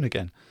 80s tune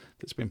again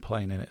that's been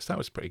playing in it. So that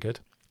was pretty good.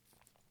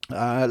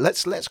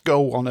 Let's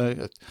go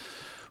on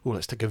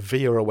let's take a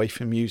veer away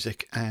from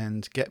music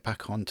and get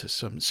back onto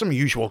some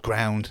usual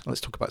ground.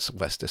 Let's talk about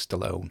Sylvester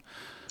Stallone.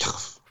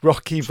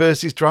 Rocky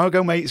versus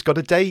Drago, mate. It's got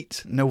a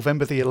date,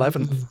 November the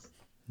 11th.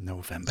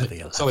 November the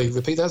 11th. Sorry,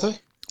 repeat that, sorry?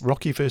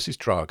 Rocky versus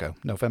Drago,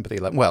 November the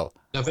 11th. Well,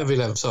 November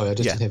 11th, sorry, I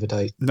just didn't hear the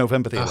date.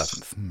 November the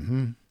 11th.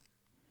 Mm-hmm.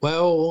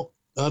 Well,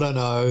 I don't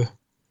know.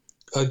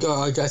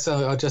 I guess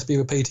I'll just be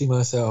repeating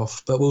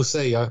myself, but we'll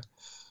see. I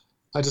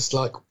just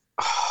like...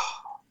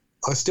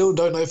 I still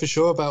don't know for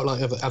sure about,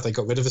 like, have they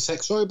got rid of the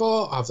sex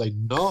robot? Have they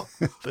not?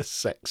 The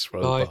sex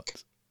robot. Like,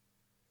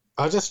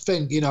 I just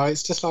think,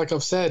 it's just like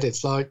I've said,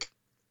 it's like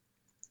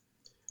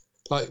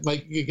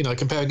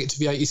comparing it to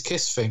the 80s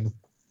Kiss thing.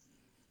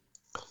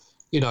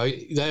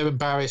 They're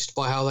embarrassed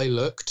by how they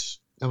looked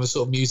and the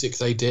sort of music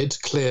they did,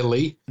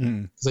 clearly.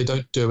 Because they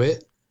don't do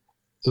it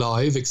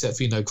live, except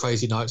for,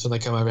 crazy nights when they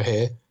come over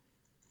here.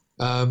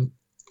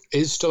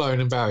 Is Stallone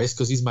embarrassed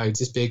because he's made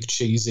this big,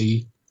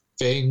 cheesy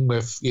thing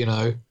with,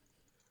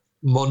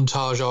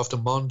 montage after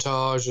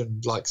montage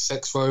and like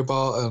sex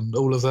robot and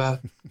all of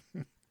that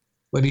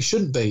when he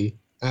shouldn't be?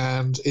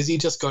 And is he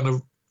just going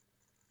to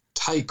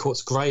take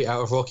what's great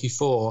out of Rocky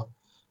 4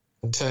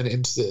 and turn it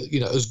into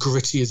the, as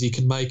gritty as he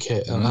can make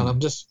it? And I'm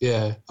just,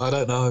 I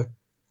don't know.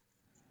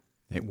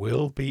 It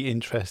will be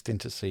interesting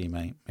to see,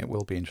 mate. It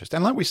will be interesting.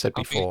 And like we said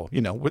before,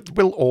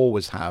 we'll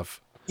always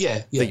have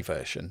the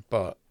version,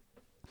 but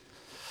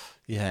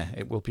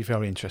it will be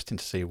very interesting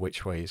to see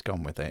which way he's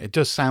gone with it. It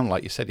does sound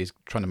like you said he's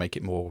trying to make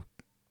it more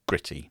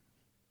gritty.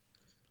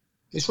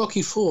 It's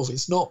Rocky 4.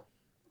 It's not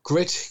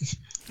gritty.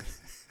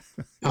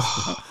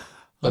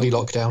 Bloody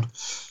lockdown.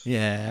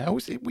 Yeah,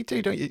 we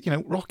do, don't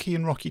you? Rocky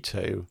and Rocky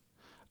 2,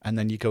 and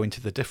then you go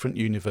into the different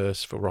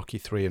universe for Rocky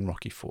 3 and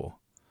Rocky 4.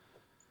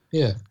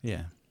 Yeah.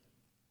 Yeah.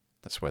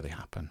 That's where they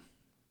happen.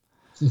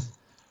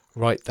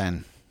 Right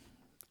then.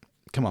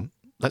 Come on,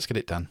 let's get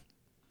it done.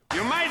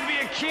 You might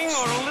be a king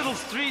or a little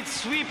street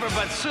sweeper,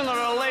 but sooner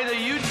or later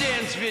you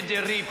dance with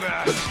the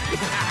Reaper.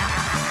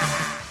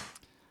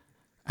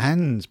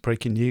 And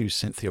breaking news,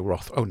 Cynthia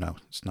Roth. Oh, no,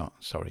 it's not.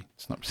 Sorry.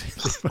 It's not.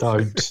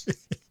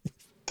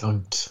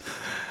 Don't.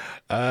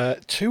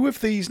 Two of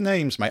these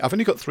names, mate. I've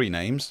only got 3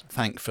 names,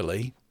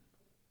 thankfully.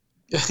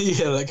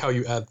 Yeah, like how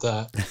you add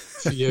that.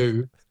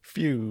 Few.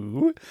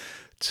 Few.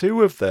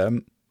 2 of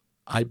them,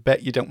 I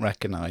bet you don't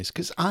recognise,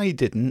 because I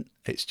didn't.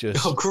 It's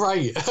just... Oh,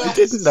 great. I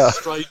didn't know.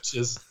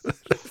 Strangers.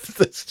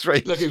 The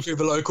strangers. Looking through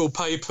the local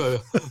paper.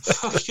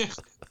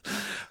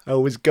 I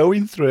was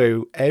going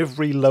through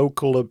every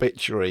local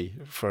obituary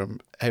from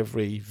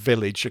every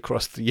village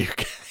across the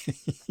UK.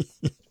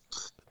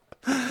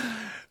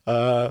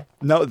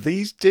 No,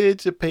 these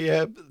did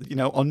appear,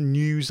 on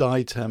news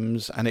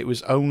items, and it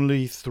was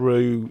only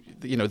through,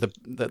 the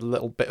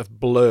little bit of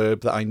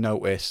blurb that I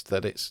noticed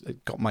that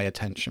it got my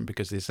attention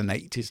because there's an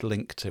 80s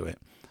link to it.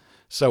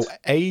 So,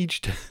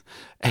 aged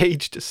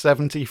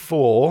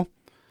 74,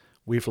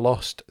 we've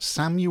lost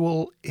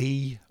Samuel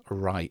E.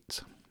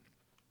 Wright.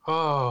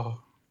 Oh,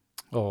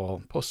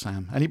 poor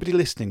Sam. Anybody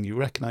listening, you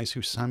recognise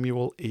who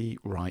Samuel E.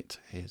 Wright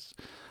is.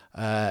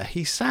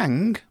 He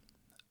sang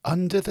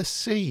Under the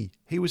Sea.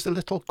 He was the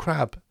little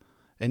crab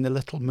in The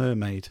Little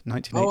Mermaid,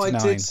 1989. Oh, I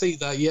did see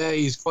that. Yeah,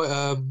 he's quite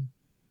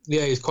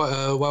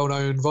a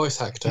well-known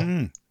voice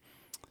actor.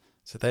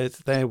 So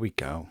there we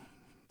go.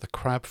 The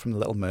crab from The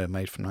Little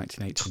Mermaid from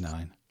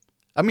 1989.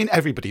 I mean,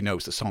 everybody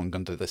knows the song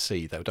Under the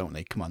Sea, though, don't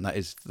they? Come on, that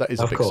is a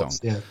big song.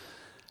 Yeah.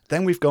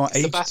 Then we've got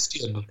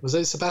Sebastian. Was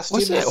it Sebastian?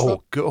 Was it?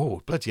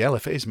 Oh, bloody hell!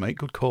 If it is, mate,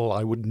 good call.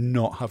 I would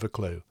not have a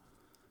clue.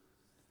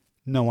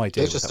 No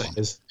idea. It's just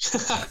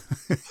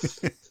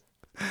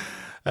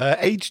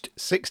aged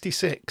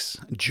 66,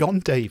 John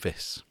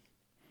Davis.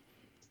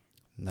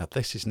 Now,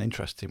 this is an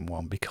interesting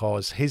one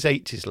because his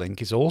 80s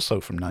link is also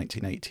from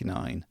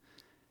 1989.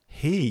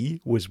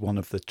 He was one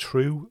of the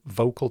true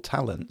vocal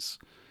talents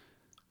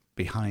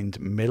behind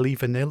Milli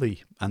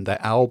Vanilli and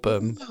their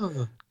album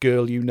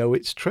Girl You Know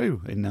It's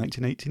True in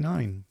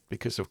 1989,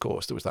 because of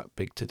course there was that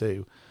big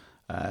to-do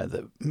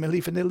that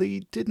Milli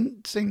Vanilli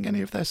didn't sing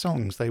any of their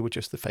songs. They were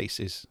just the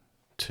faces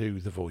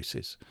to the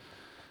voices,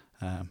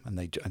 and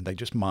they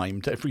just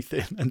mimed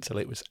everything until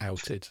it was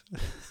outed.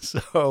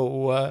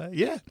 So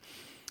yeah,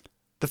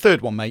 the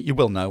third one, mate, you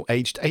will know,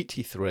 aged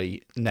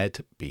 83,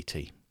 Ned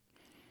Beatty.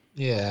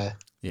 Yeah,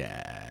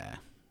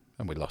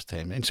 and we lost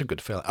him in some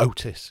good film.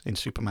 Otis in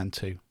Superman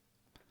 2.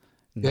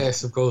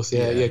 Yes, of course.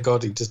 Yeah.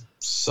 God, he did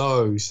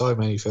so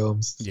many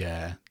films.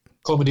 Yeah.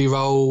 Comedy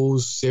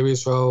roles,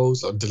 serious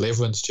roles, like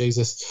Deliverance,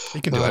 Jesus.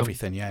 He can do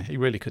everything, yeah. He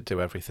really could do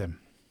everything.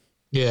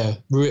 Yeah,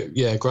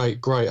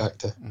 great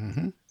actor.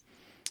 Mm-hmm.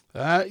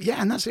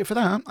 Yeah, and that's it for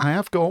that. I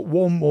have got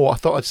one more. I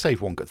thought I'd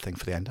save one good thing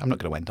for the end. I'm not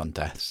going to end on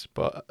deaths,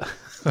 but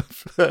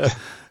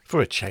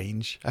for a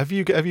change. Have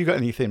you got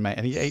anything, mate?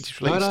 Any 80s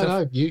related stuff?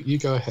 No. You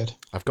go ahead.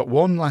 I've got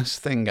one last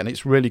thing, and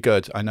it's really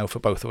good, I know, for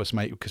both of us,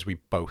 mate, because we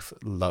both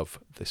love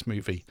this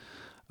movie.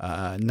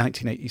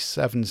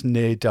 1987's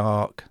Near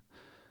Dark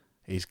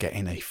is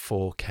getting a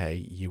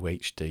 4K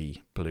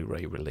UHD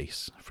Blu-ray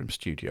release from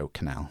Studio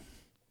Canal.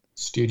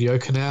 Studio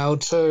Canal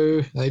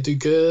too. They do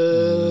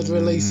good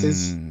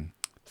releases.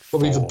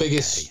 Probably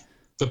 4K.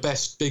 the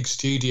best big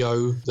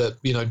studio that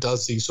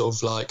does these sort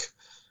of like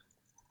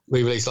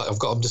re-release. Like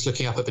I'm just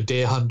looking up at the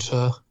Deer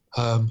Hunter,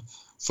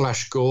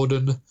 Flash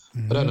Gordon.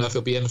 I don't know if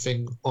it'll be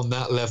anything on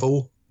that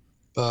level,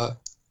 but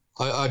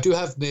I do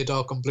have Near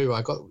Dark on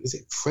Blu-ray. Is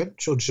it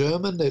French or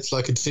German? It's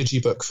like a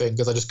digibook thing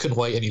because I just couldn't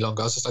wait any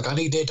longer. I was just like, I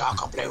need Near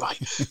Dark on Blu-ray,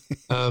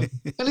 and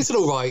it's an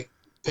all right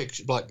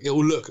picture. Like it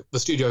will look the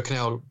Studio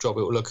Canal job.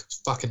 It will look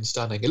fucking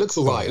stunning. It looks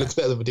all right. It looks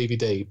better than the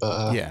DVD,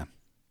 but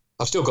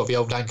I've still got the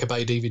old Anchor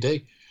Bay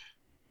DVD.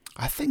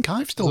 I think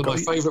I've still One got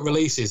of my favourite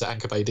releases,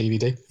 Anchor Bay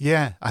DVD.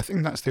 Yeah, I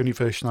think that's the only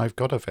version I've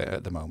got of it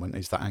at the moment.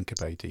 Is that Anchor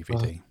Bay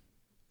DVD?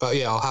 But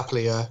yeah, I'll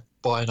happily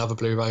buy another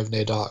Blu-ray of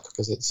Near Dark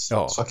because it's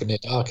fucking Near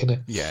Dark, isn't it?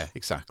 Yeah,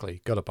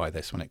 exactly. Got to buy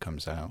this when it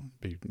comes out.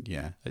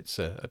 Yeah, it's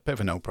a bit of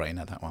a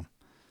no-brainer, that one.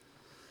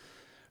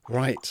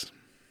 Right.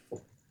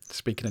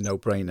 Speaking of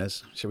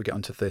no-brainers, shall we get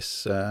onto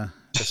this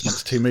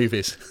month's 2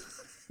 movies?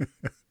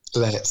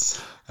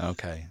 Let's.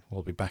 Okay,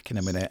 we'll be back in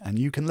a minute, and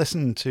you can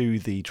listen to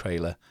the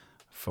trailer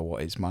for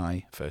what is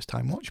my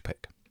first-time watch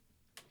pick.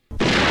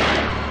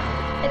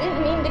 I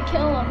didn't mean to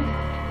kill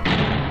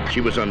him.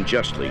 She was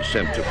unjustly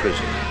sent to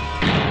prison.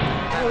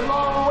 A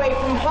long way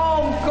from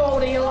home,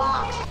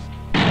 Goldilocks.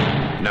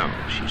 Now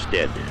she's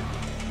dead.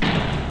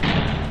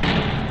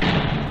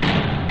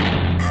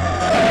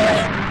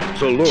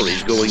 So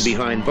Laurie's going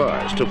behind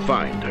bars to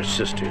find her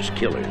sister's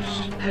killers.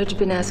 I heard you've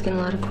been asking a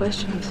lot of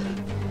questions.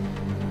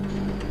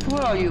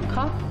 What are you,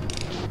 cop?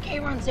 He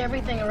runs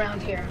everything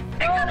around here.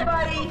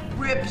 Nobody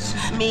rips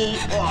me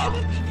off.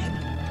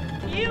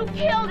 You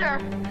killed her,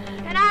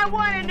 and I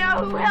want to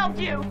know who helped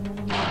you.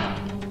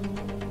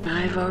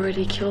 I've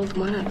already killed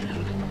one of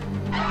them.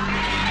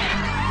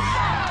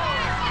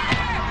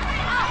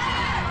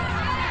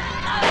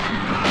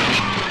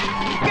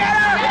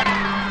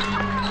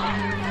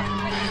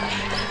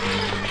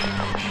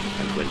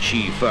 And when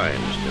she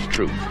finds the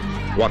truth,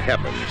 what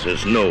happens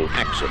is no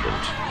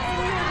accident.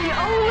 The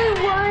only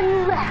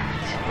one left.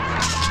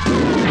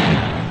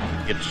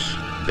 It's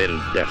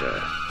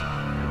vendetta.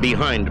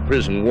 Behind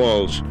prison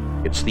walls,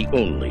 it's the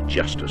only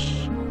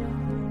justice.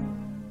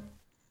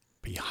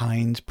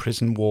 Behind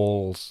prison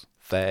walls,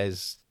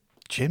 there's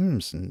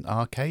gyms and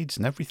arcades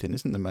and everything,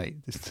 isn't there, mate?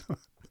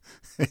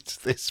 It's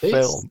this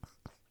film.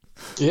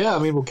 Yeah, I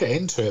mean, we'll get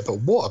into it, but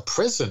what a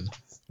prison.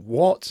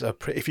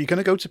 If you're going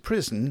to go to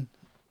prison,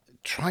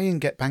 try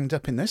and get banged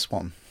up in this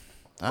one.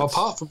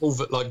 Apart from all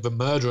the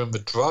murder and the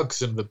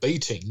drugs and the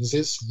beatings,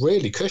 it's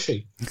really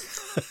cushy.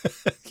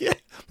 Yeah,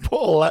 put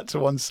all that to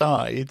one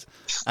side,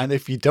 and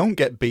if you don't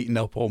get beaten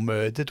up or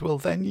murdered, well,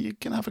 then you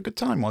can have a good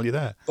time while you're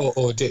there. Or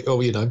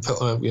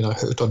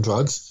hooked on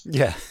drugs.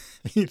 Yeah,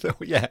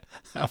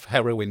 have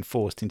heroin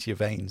forced into your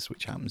veins,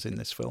 which happens in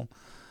this film.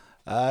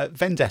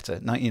 Vendetta,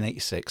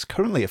 1986,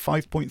 currently a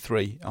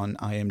 5.3 on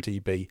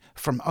IMDb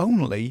from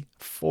only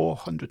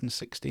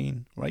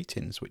 416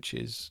 ratings, which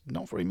is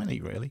not very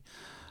many, really.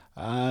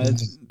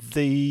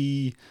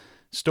 The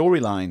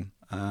storyline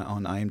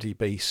on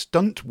IMDb: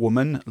 stunt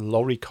woman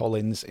Laurie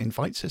Collins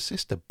invites her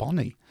sister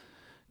Bonnie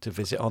to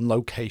visit on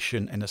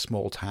location in a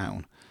small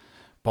town.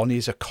 Bonnie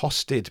is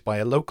accosted by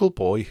a local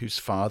boy whose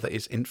father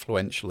is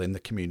influential in the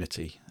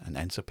community and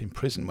ends up in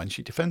prison when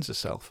she defends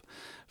herself,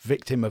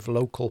 victim of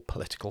local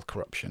political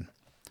corruption.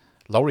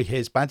 Laurie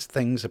hears bad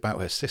things about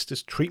her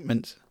sister's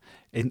treatment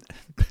in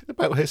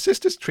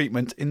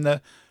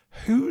the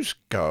Who's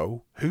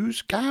Gow?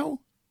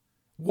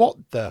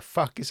 What the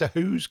fuck is a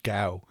Who's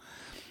Gow?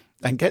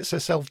 And gets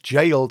herself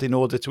jailed in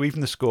order to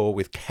even the score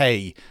with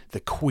Kay,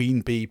 the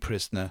Queen Bee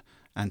prisoner,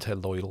 and her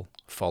loyal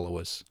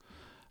followers.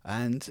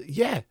 And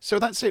yeah, so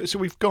that's it. So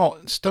we've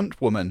got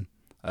stunt woman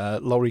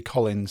Laurie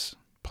Collins,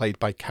 played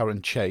by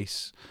Karen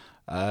Chase,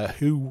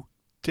 who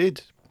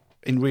did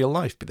in real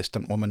life be the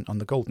stunt woman on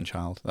The Golden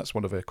Child. That's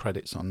one of her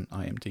credits on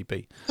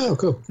IMDb. Oh,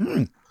 cool.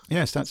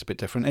 Yes, that's a bit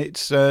different.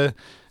 It's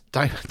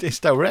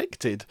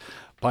directed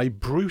by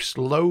Bruce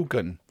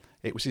Logan.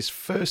 It was his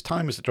first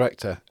time as a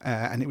director,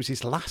 and it was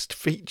his last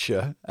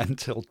feature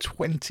until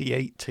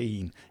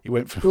 2018. He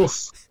went from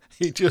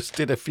he just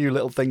did a few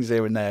little things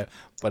here and there,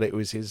 but it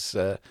was his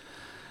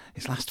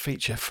last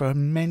feature for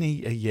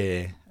many a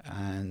year.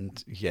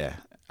 And yeah,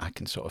 I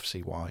can sort of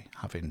see why,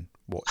 having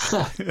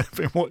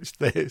watched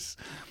this.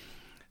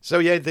 So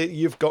yeah,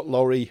 you've got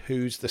Laurie,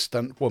 who's the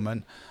stunt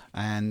woman,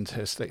 and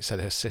her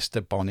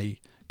sister Bonnie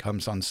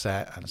comes on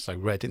set, and as I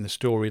read in the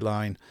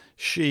storyline,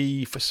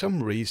 she, for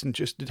some reason,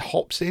 just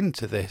hops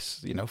into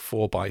this,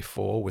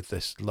 4x4 with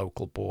this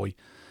local boy,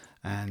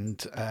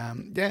 and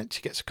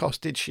she gets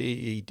accosted.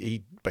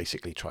 He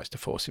basically tries to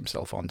force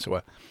himself onto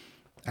her,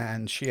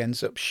 and she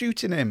ends up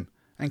shooting him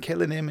and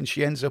killing him, and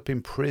she ends up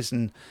in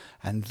prison.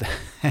 And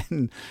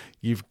then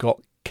you've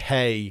got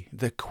Kay,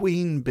 the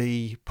Queen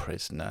Bee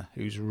prisoner,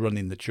 who's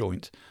running the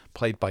joint,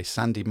 played by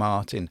Sandy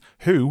Martin,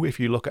 who, if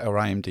you look at her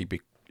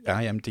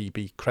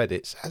IMDb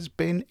credits, has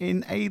been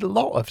in a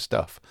lot of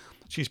stuff.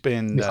 She's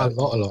been a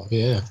lot,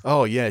 yeah.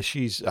 Oh yeah, I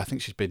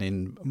think she's been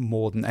in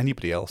more than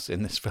anybody else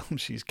in this film.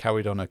 She's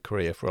carried on her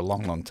career for a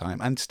long, long time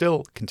and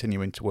still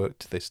continuing to work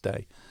to this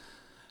day.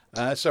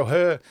 So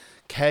her,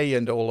 Kay,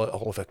 and all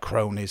of her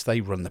cronies,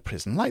 they run the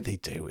prison like they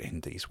do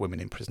in these women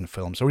in prison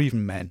films, or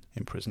even men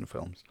in prison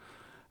films.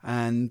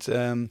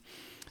 And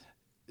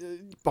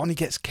Bonnie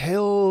gets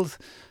killed.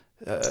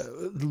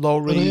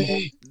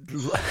 Laurie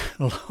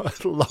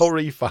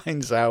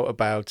finds out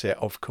about it,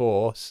 of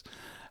course,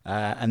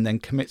 and then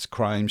commits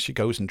crimes. She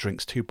goes and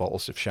drinks 2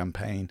 bottles of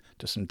champagne,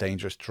 does some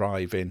dangerous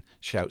driving,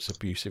 shouts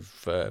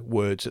abusive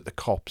words at the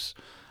cops,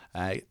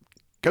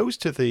 goes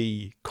to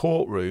the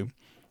courtroom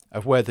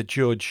of where the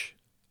judge,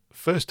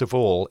 first of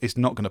all, is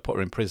not going to put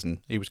her in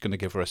prison. He was going to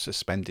give her a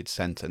suspended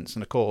sentence.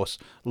 And of course,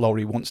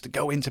 Laurie wants to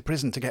go into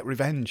prison to get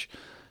revenge.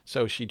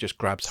 So she just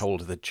grabs hold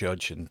of the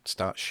judge and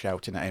starts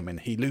shouting at him, and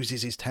he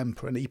loses his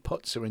temper and he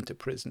puts her into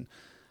prison.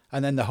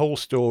 And then the whole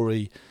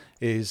story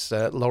is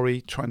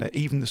Laurie trying to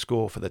even the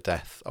score for the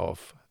death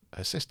of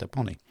her sister,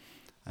 Bonnie,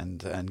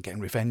 and getting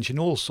revenge in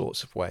all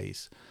sorts of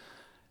ways.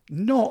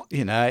 Not,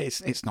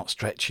 it's not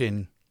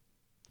stretching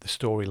the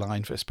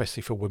storyline,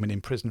 especially for women in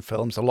prison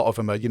films. A lot of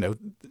them are,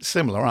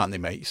 similar, aren't they,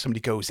 mate?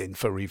 Somebody goes in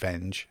for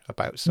revenge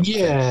about something.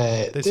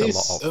 Yeah, there's a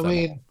lot of them. I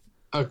mean,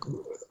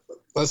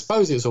 I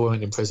suppose it's a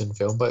women in prison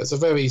film, but it's a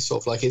very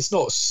sort of like, it's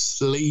not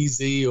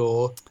sleazy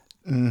or,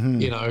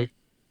 anything.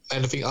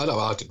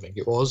 I didn't think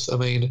it was. I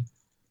mean,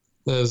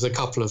 there's a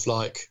couple of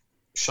like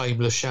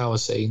shameless shower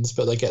scenes,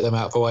 but they get them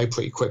out of the way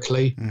pretty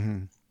quickly.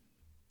 Mm-hmm.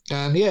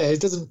 And yeah,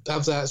 it doesn't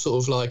have that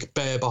sort of like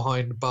bear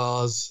behind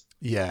bars.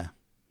 Yeah.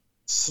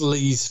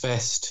 Sleaze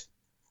fest,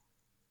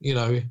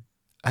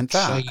 and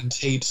that Shane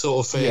Teed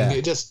sort of thing. Yeah.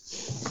 It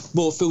just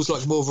feels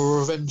like more of a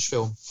revenge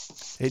film.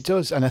 It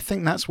does, and I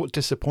think that's what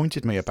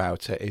disappointed me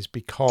about it, is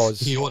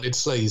because you wanted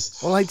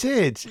sleaze. Well, I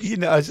did.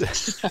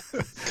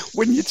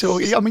 When you're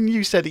talking, I mean,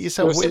 you said it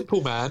yourself. You're a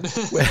simple man.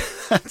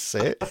 That's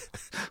it.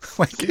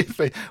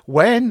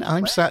 When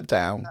I'm sat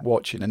down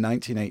watching a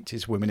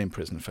 1980s women in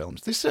prison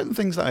films, there's certain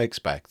things that I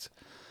expect,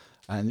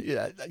 and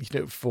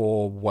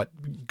for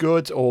what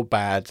good or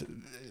bad.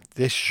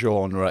 This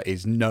genre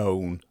is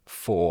known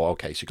for,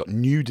 okay, so you've got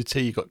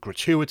nudity, you've got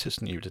gratuitous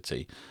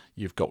nudity,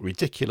 you've got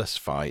ridiculous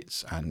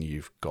fights, and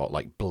you've got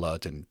like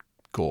blood and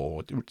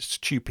gore,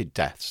 stupid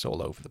deaths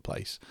all over the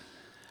place.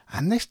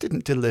 And this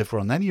didn't deliver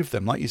on any of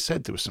them. Like you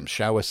said, there were some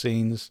shower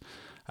scenes,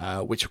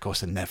 which of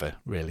course are never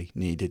really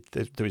needed.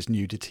 There is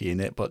nudity in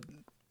it, but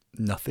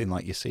nothing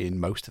like you see in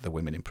most of the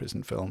women in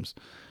prison films.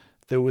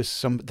 There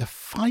was the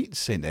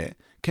fights in it,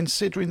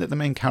 considering that the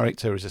main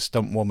character is a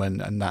stunt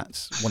woman and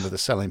that's one of the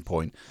selling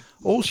point.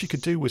 All she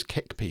could do was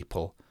kick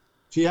people.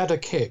 She had a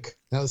kick.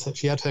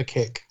 She had her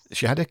kick.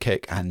 She had a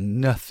kick and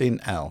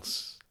nothing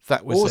else.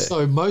 That was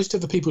also, it. Most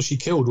of the people she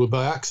killed were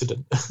by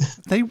accident.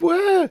 They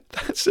were.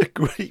 That's a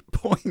great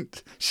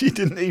point. She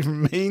didn't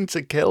even mean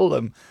to kill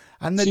them.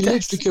 And she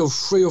literally killed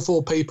 3 or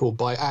 4 people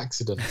by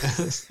accident.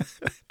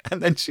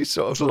 And then she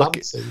sort of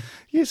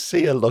you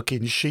see her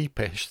looking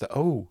sheepish that,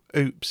 oh,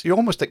 oops. You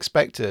almost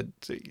expected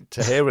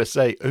to hear her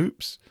say,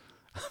 oops,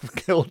 I've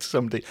killed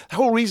somebody. The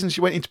whole reason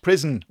she went into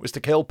prison was to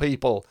kill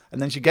people.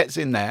 And then she gets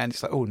in there and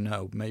it's like, oh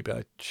no, maybe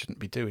I shouldn't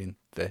be doing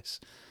this.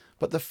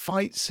 But the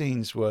fight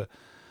scenes were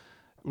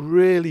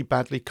really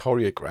badly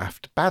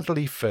choreographed,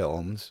 badly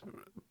filmed.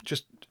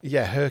 Just,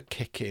 her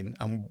kicking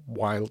and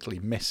wildly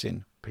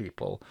missing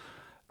people.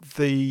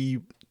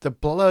 The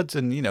blood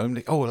and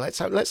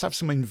let's have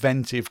some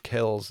inventive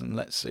kills and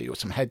let's see, or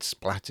some head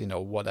splatting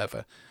or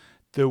whatever.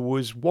 There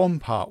was one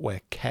part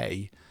where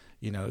Kay,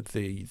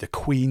 the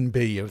queen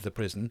bee of the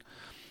prison,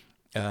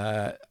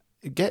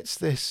 gets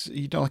this,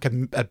 like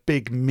a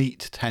big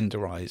meat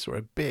tenderizer,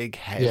 a big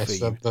heavy,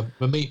 yes,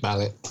 a meat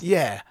mallet.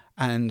 Yeah,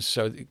 and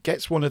so it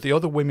gets one of the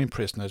other women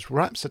prisoners,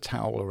 wraps a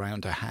towel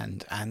around her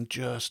hand, and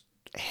just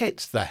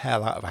hits the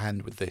hell out of her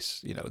hand with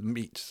this,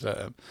 meat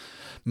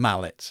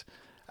mallet.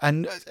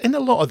 And in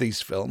a lot of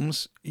these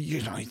films,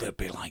 there'll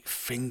be like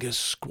fingers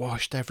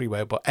squashed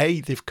everywhere. But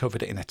A, they've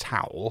covered it in a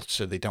towel,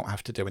 so they don't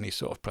have to do any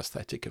sort of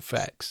prosthetic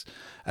effects.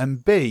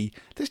 And B,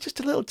 there's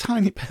just a little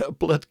tiny bit of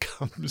blood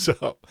comes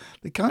up.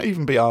 They can't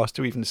even be asked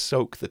to even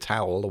soak the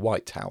towel, the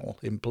white towel,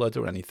 in blood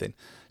or anything.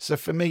 So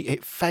for me,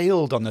 it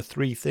failed on the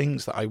 3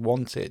 things that I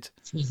wanted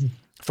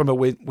from a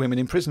women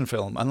in prison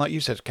film. And like you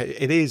said,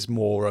 it is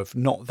more of,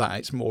 not that,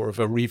 it's more of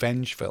a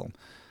revenge film.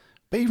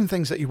 But even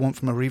things that you want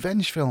from a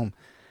revenge film,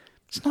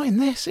 it's not in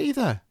this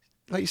either.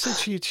 Like you said,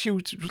 she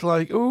was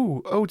like,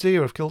 oh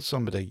dear, I've killed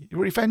somebody.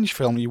 Revenge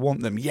film, you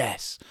want them,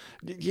 yes.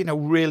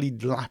 Really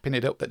lapping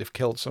it up that they've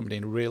killed somebody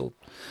in a real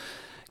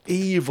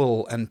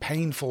evil and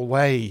painful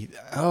way.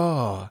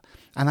 Oh,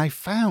 and I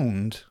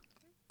found,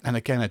 and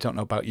again, I don't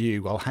know about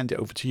you, I'll hand it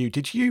over to you.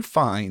 Did you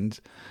find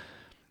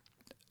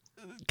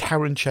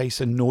Karen Chase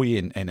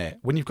annoying in it?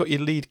 When you've got your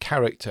lead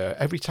character,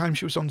 every time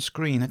she was on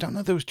screen, I don't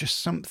know, there was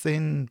just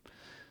something...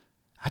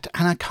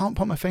 And I can't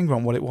put my finger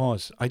on what it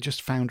was. I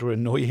just found her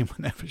annoying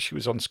whenever she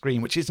was on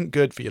screen, which isn't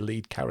good for your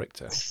lead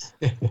character.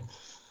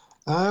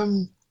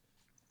 I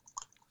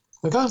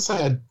can't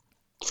say I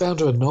found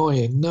her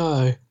annoying.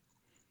 No.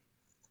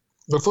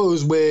 I thought it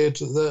was weird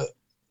that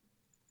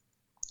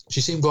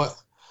she seemed quite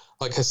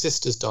like her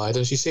sister's died,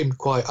 and she seemed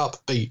quite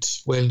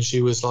upbeat when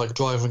she was like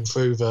driving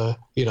through the,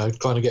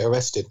 trying to get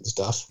arrested and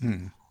stuff.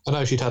 I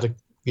know she'd had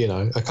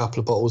a couple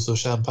of bottles of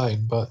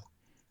champagne, but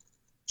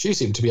she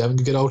seemed to be having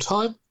a good old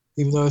time,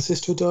 even though her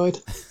sister died.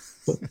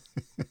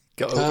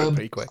 Got over it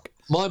pretty quick.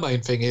 My main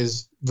thing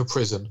is the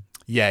prison.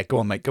 Yeah, go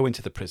on, mate. Go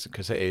into the prison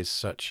because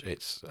it's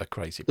a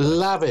crazy place.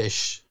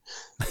 Lavish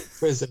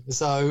prison.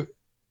 So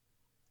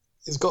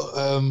it's got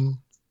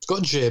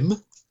a gym.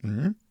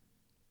 Mm-hmm.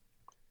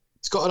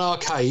 It's got an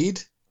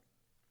arcade.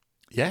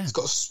 Yeah. It's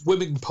got a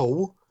swimming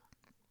pool.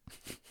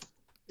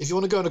 If you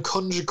want to go on a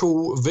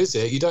conjugal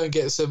visit, you don't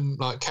get some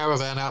like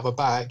caravan out the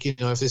back.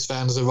 If this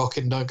van's a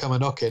rocking, don't come a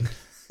knocking.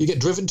 You get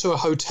driven to a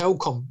hotel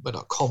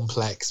not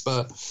complex,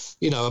 but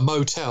a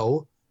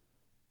motel,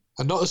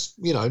 and not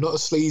a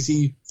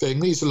sleazy thing.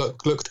 These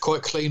looked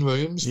quite clean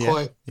rooms,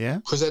 quite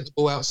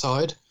presentable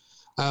outside,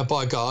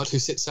 by a guard who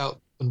sits out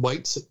and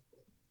waits.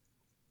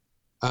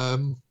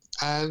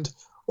 And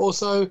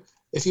also,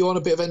 if you want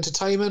a bit of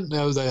entertainment,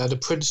 they had a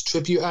Prince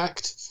tribute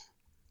act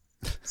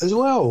as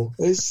well.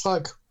 It's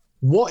like,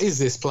 what is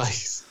this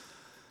place?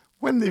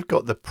 When they've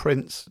got the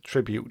Prince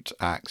tribute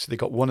act, they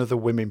got one of the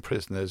women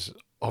prisoners,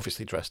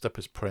 obviously dressed up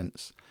as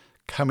Prince,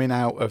 coming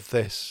out of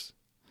this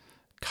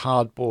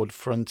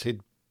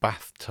cardboard-fronted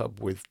bathtub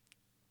with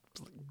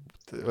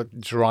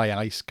dry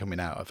ice coming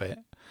out of it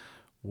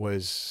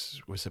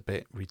was a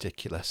bit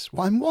ridiculous.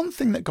 And one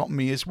thing that got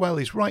me as well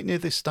is right near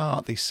the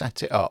start, they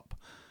set it up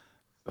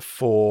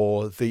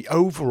for the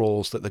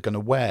overalls that they're going to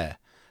wear,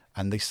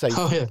 and they say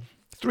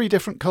 3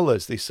 different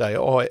colours. They say,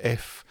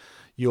 if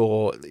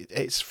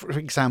it's for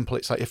example,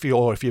 it's like if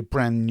you're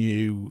brand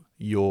new,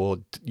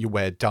 you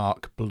wear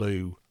dark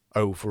blue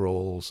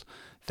overalls.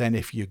 Then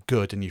if you're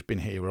good and you've been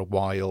here a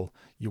while,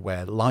 you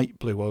wear light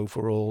blue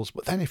overalls.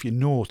 But then if you're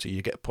naughty,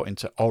 you get put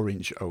into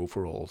orange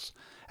overalls.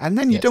 And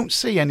then you don't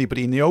see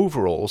anybody in the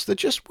overalls. They're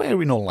just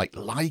wearing all like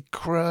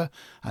lycra,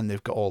 and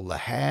they've got all the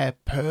hair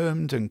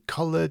permed and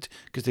coloured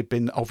because they've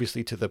been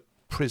obviously to the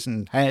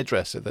prison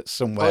hairdresser that's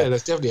somewhere. Oh yeah,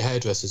 there's definitely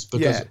hairdressers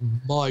because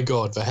my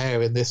God, the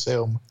hair in this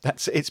film.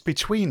 It's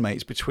between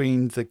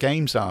the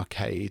games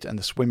arcade and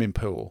the swimming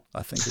pool,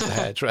 I think, is the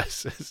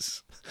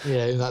hairdressers.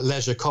 Yeah, in that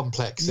leisure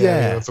complex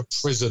area of a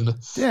prison.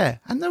 Yeah,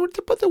 and they're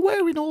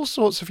wearing all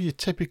sorts of your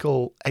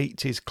typical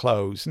 80s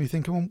clothes, and you're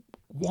thinking, well,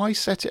 why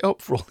set it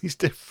up for all these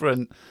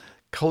different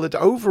coloured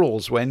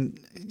overalls when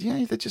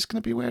they're just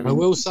going to be wearing. I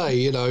will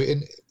say,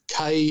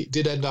 Kay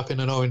did end up in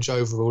an orange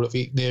overall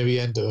near the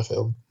end of the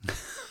film.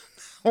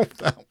 Oh,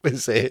 that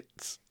was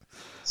it.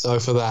 So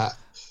for that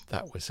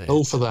was it.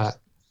 All for that.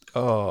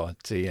 Oh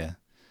dear,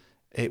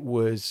 it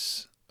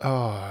was.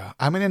 Oh,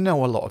 I mean, I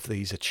know a lot of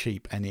these are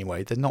cheap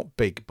anyway. They're not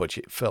big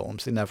budget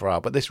films. They never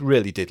are. But this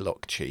really did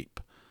look cheap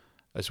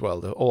as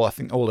well. I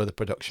think all of the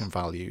production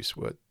values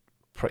were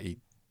pretty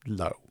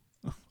low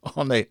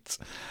on it.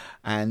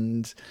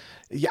 And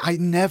I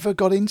never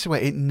got into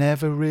it. It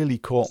never really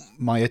caught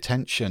my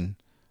attention.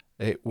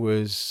 It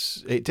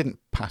didn't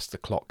pass the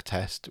clock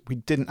test. We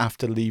didn't have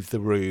to leave the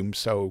room,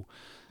 so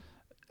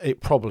it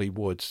probably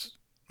would.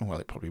 Well,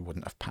 it probably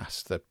wouldn't have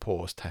passed the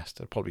pause test.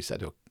 I'd probably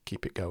said, "Oh,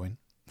 keep it going."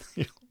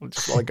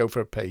 Just while I go for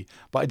a pee,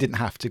 but I didn't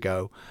have to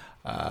go.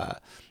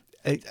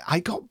 I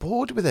got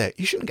bored with it.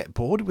 You shouldn't get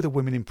bored with a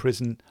women in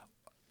prison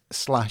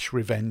 /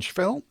 revenge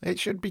film. It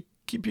should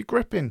keep you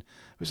gripping.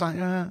 It was like,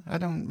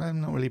 I'm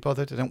not really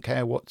bothered. I don't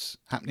care what's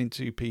happening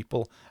to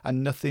people,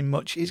 and nothing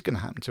much is going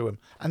to happen to them,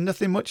 and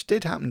nothing much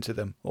did happen to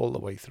them all the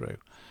way through.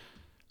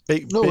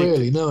 Not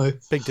really, no.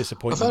 Big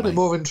disappointment. I found it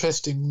more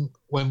interesting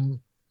when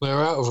they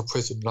were out of a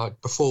prison,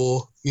 like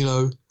before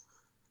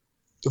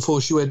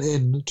she went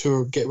in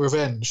to get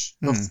revenge.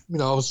 I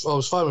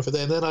was fine with it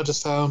then. Then I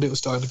just found it was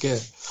starting to get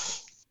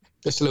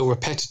just a little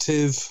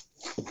repetitive.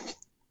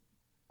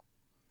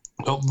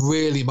 Not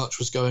really much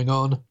was going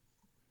on.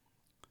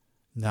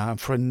 No,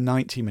 for a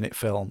 90-minute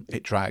film,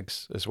 it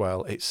drags as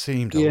well. It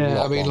seemed a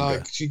lot longer.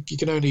 Like you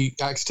can only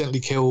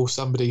accidentally kill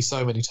somebody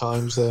so many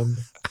times.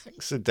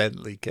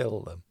 Accidentally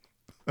kill them.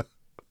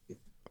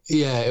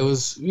 It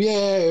was.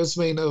 I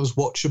mean, it was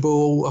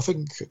watchable.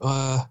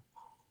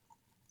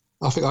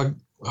 I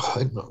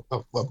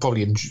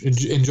probably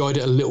enjoyed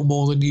it a little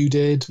more than you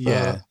did.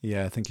 Yeah,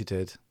 I think you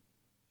did.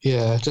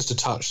 Yeah, just a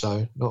touch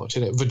though, not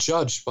watching it. The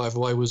judge, by the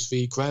way, was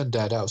the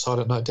granddad outside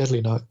at Night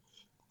Deadly Night.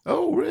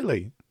 Oh,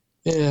 really?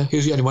 Yeah, he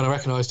was the only one I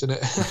recognised in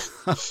it.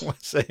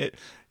 What's it?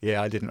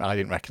 Yeah, I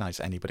didn't recognise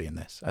anybody in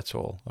this at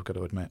all, I've got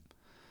to admit.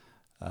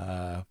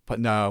 But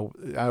no,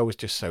 I was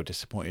just so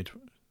disappointed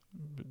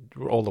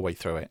all the way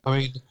through it. I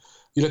mean,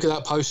 you look at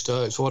that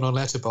poster, it's one on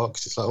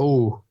Letterboxd, it's like,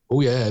 oh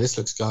yeah, this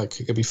looks like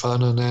it could be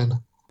fun. And then,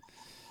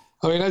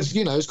 I mean, as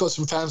you know, it's got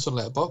some fans on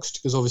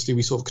Letterboxd because obviously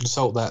we sort of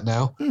consult that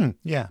now.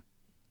 Yeah.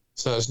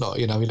 So it's not,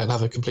 we don't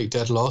have a complete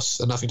dead loss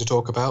and nothing to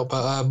talk about.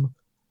 But I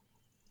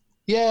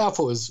thought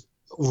it was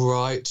all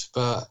right.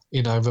 But,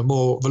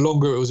 the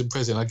longer it was in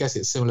prison, I guess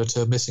it's similar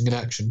to Missing in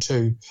Action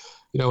 2,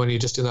 when you're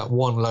just in that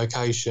one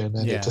location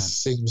and it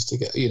just seems to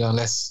get,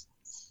 unless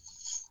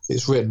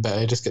it's written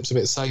better, it just gets a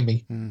bit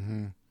samey.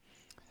 Mm-hmm.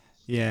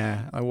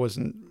 Yeah, I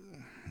wasn't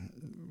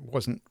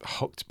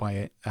hooked by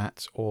it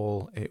at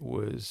all. It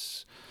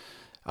was...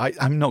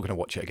 I'm not going to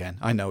watch it again.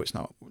 I know it's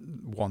not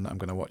one that I'm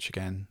going to watch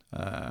again.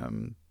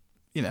 I'm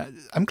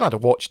glad I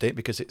watched it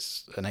because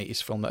it's an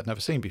 80s film that I've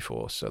never seen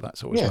before. So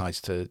that's always nice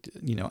to,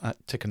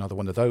 tick another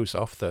one of those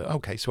off.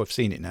 Okay, so I've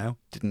seen it now.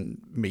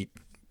 Didn't meet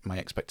my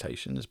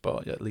expectations,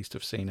 but at least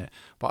I've seen it.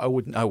 But I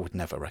would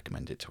never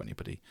recommend it to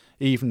anybody,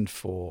 even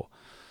for,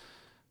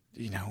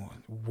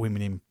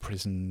 women in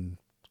prison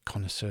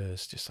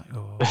connoisseurs, just like,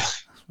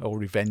 or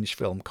revenge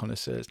film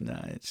connoisseurs. No,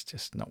 it's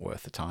just not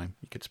worth the time.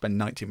 You could spend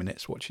 90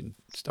 minutes watching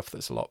stuff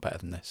that's a lot better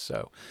than this.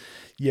 So,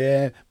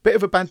 yeah, bit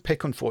of a bad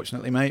pick,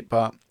 unfortunately, mate,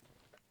 but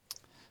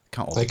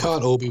they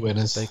can't all be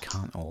winners. They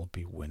can't all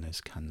be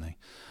winners, can they?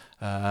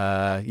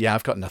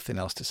 I've got nothing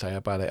else to say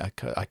about it.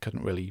 I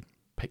couldn't really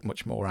pick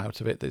much more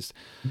out of it.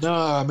 No,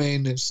 I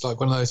mean, it's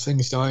like one of those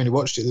things, I only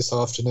watched it this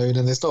afternoon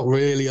and there's not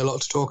really a lot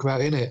to talk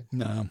about in it.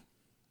 No.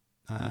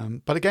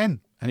 But again,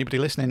 anybody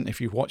listening,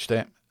 if you've watched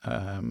it,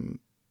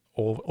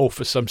 or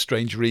for some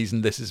strange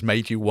reason this has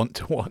made you want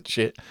to watch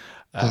it,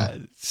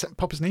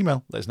 pop us an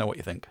email, let us know what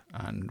you think,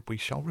 and we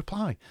shall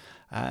reply.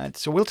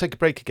 So we'll take a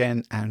break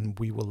again, and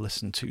we will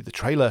listen to the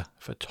trailer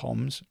for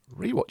Tom's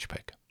rewatch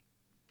pick.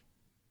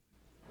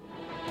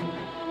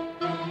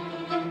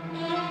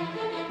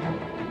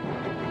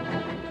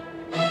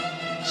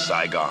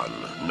 Saigon,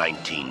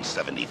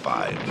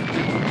 1975.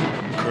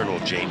 Colonel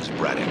James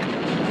Braddock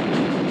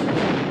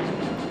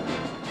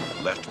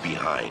left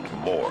behind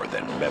more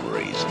than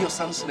memories. Your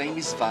son's name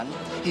is Van.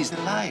 He's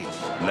alive.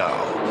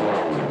 Now,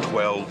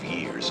 12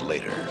 years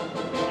later,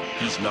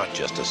 he's not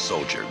just a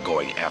soldier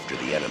going after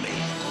the enemy.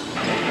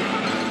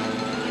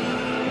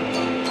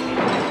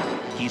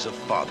 He's a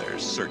father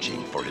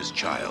searching for his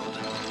child.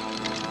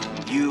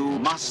 You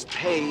must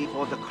pay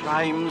for the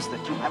crimes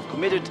that you have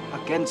committed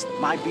against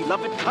my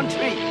beloved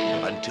country.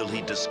 Until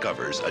he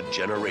discovers a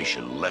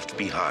generation left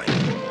behind.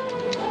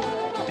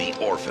 The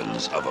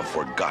orphans of a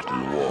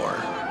forgotten war.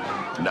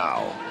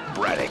 Now,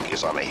 Braddock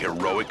is on a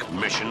heroic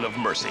mission of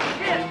mercy.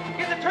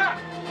 Get the truck!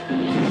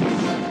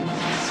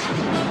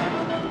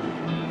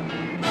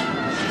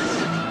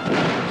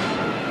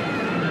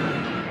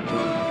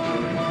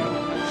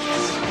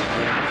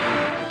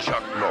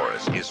 Chuck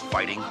Norris is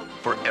fighting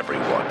for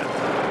everyone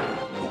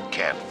who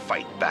can't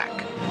fight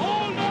back.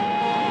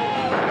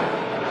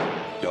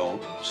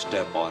 Don't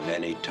step on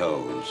any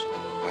toes.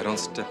 I don't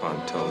step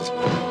on toes.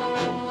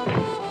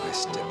 I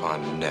step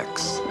on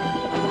necks.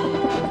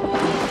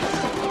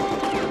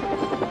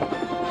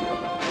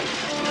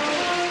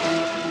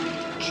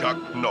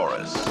 Chuck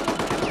Norris.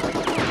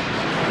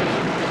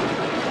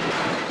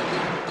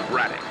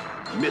 Braddock,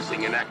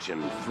 Missing in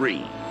Action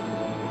 3.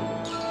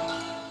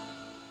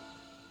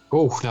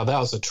 Oh, now that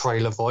was a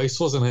trailer voice,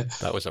 wasn't it?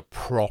 That was a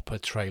proper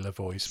trailer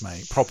voice,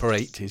 mate. Proper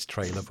 80s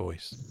trailer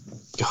voice.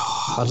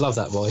 Oh, I'd love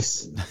that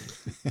voice.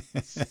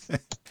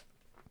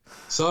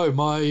 So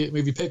my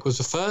movie pick was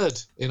the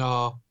third in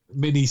our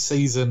mini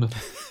season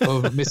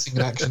of Missing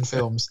in Action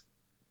films.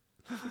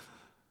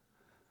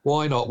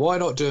 Why not? Why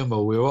not do them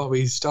all?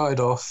 We started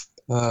off,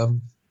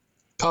 can't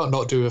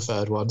not do a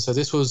third one. So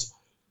this was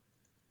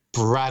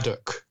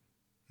Braddock,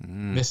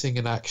 Missing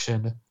in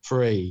Action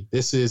 3.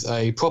 This is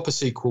a proper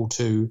sequel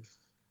to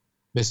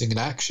Missing in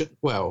Action.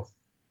 Well,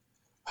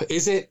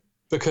 is it?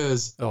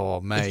 Because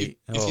mate,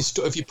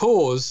 if you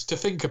pause to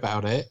think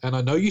about it, and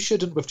I know you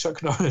shouldn't with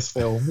Chuck Norris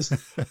films,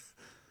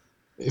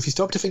 if you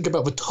stop to think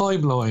about the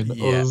timeline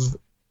of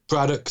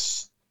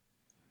Braddock's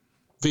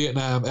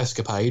Vietnam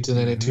escapades and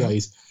then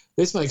NTAs,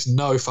 this makes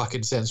no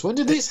fucking sense. When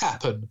did this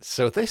happen?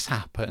 So this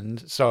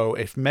happened. So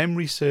if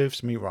memory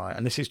serves me right,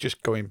 and this is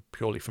just going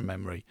purely from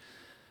memory,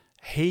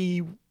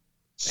 he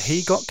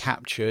got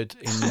captured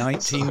in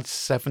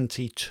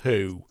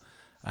 1972,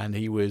 and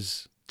he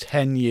was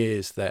 10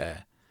 years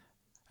there.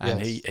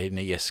 And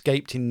he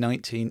escaped in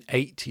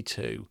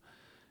 1982.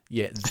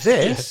 Yet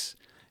this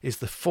is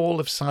the fall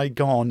of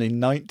Saigon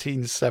in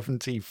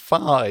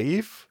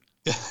 1975,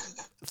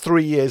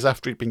 3 years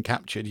after he'd been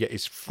captured, yet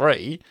he's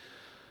free.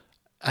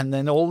 And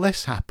then all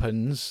this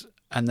happens,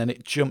 and then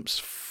it jumps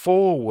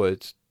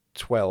forward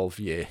 12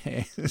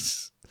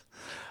 years.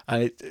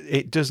 And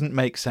it doesn't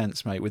make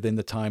sense, mate, within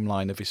the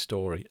timeline of his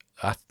story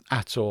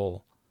at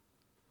all.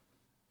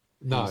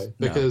 No,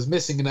 because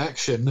Missing in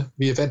Action,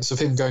 the events of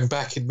him going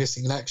back in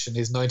Missing in Action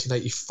is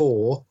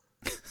 1984.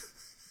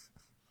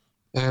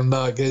 And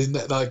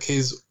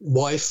his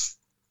wife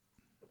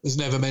is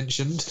never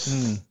mentioned.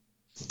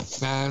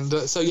 And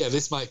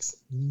this makes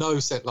no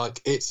sense. Like,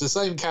 it's the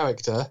same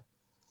character,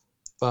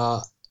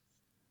 but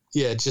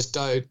just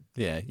don't.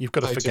 Yeah, you've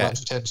got to forget too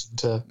much attention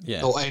to,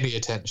 or any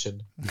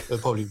attention.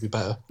 Would probably be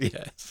better.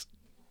 Yes.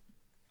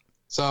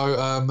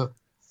 So,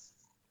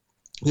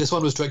 this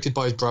one was directed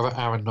by his brother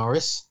Aaron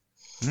Norris.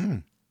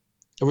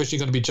 Originally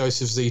going to be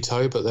Joseph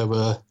Zito, but there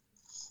were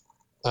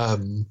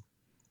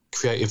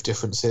creative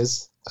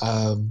differences.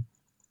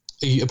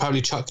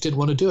 apparently Chuck didn't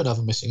want to do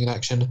another Missing in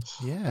Action.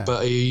 Yeah.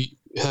 But he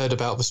heard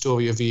about the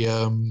story of the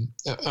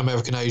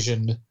American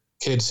Asian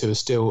kids who are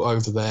still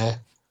over there,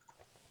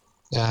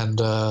 and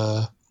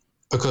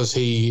because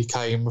he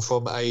came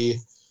from a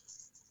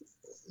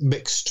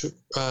mixed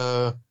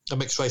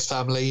race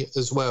family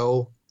as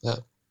well, that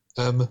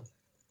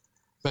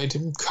made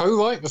him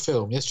co-write the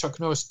film. Yes, Chuck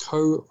Norris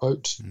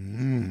co-wrote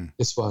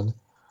this one,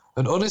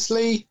 and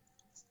honestly,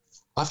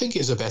 I think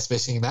it's the best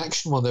Missing in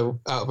Action one out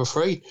of the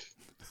three.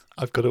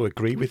 I've got to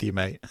agree with you,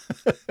 mate.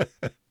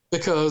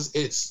 Because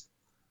it's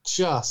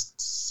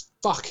just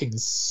fucking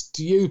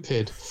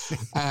stupid,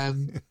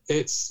 and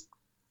it's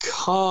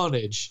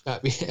carnage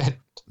at the end.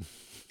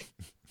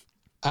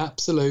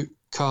 Absolute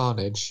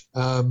carnage.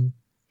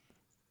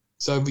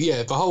 So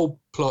yeah, the whole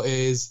plot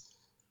is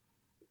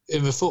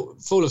in the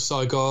fall of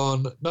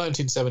Saigon,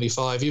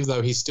 1975. Even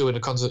though he's still in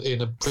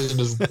a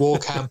prisoner's war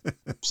camp,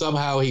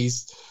 somehow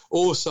he's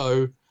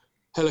also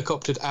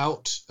helicoptered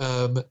out.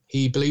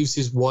 He believes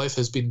his wife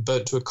has been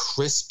burnt to a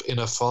crisp in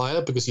a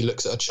fire because he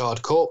looks at a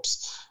charred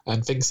corpse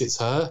and thinks it's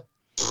her.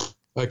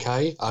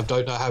 Okay, I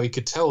don't know how he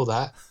could tell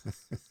that,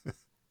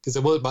 because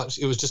there wasn't much.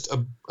 It was just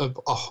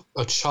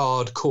a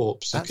charred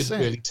corpse. You couldn't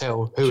really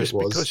tell who it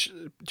was.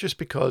 Just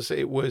because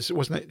it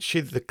wasn't it? She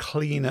the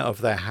cleaner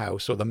of their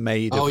house or the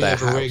maid of their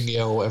house. Oh yeah, the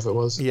ring, or whatever it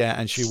was. Yeah,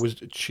 and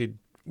she'd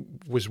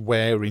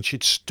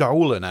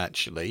stolen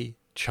actually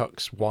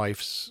Chuck's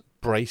wife's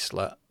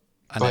bracelet.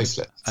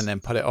 And then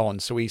put it on,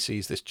 so he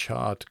sees this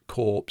charred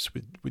corpse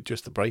with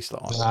just the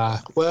bracelet on.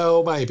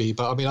 Well, maybe,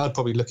 but I mean, I'd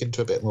probably look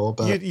into a bit more.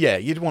 But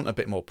you'd want a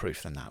bit more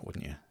proof than that,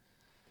 wouldn't you?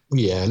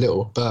 Yeah, a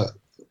little, but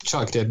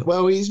Chuck didn't.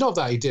 Well, he's not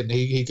that he didn't.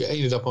 He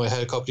ended up on a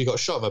helicopter. He got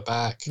shot in the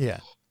back.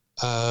 Yeah.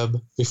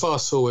 We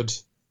fast forward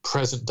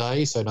present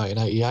day, so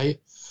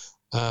 1988,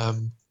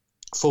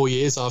 4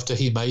 years after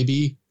he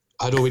maybe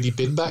had already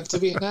been back to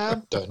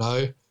Vietnam. Don't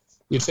know.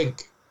 You'd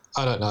think.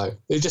 I don't know.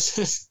 It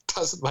just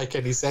doesn't make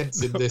any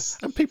sense in this.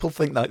 And people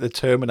think like the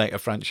Terminator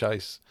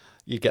franchise,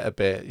 you get a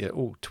bit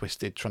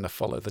twisted trying to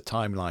follow the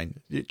timeline.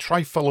 You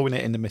try following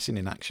it in the Missing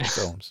in Action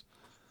films.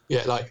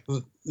 Yeah, like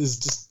there's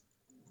just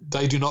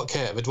they do not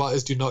care. The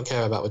writers do not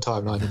care about the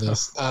timeline in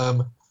this.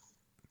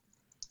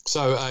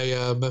 So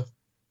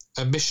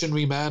a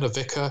missionary man, a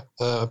vicar,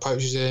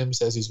 approaches him,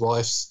 says his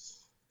wife's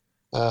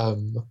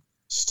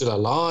still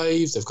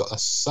alive. They've got a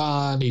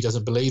son. He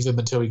doesn't believe him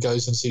until he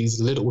goes and sees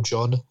Little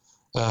John.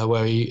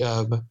 Where he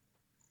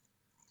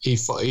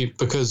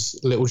because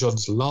Little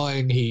John's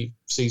lying, he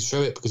sees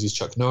through it because he's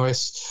Chuck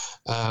Norris,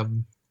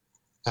 and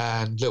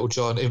Little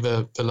John in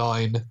the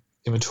line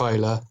in the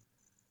trailer,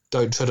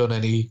 "Don't tread on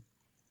any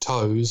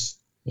toes."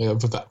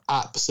 For the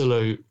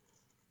absolute,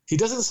 he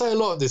doesn't say a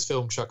lot in this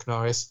film, Chuck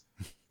Norris,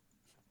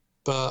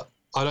 but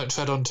I don't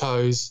tread on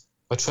toes,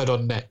 I tread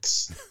on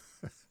necks,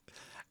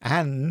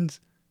 and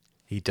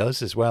he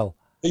does as well.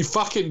 He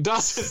fucking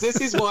does. This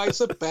is why it's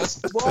the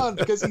best one,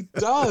 because he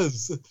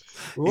does.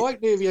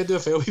 Right near the end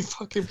of the film, he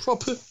fucking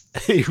proper.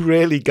 He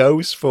really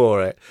goes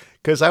for it.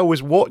 Because I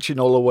was watching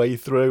all the way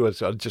through, and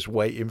so I'm just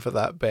waiting for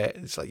that bit.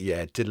 It's like,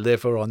 yeah,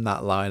 deliver on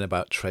that line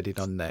about treading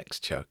on necks,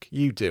 Chuck.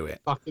 You do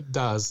it. Fucking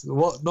does.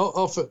 What? Not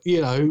often.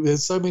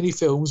 There's so many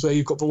films where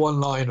you've got the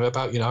one liner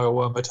about,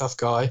 I'm a tough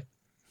guy.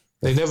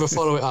 They never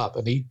follow it up,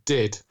 and he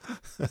did.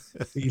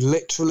 He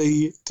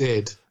literally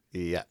did.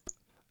 Yep.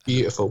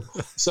 Beautiful.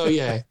 So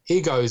yeah, he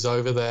goes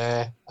over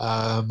there.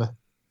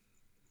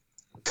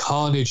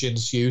 Carnage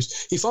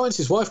ensues. He finds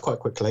his wife quite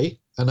quickly,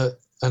 and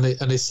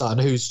his son,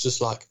 who's just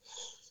like,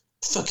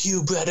 "Fuck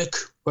you, Braddock."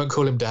 Won't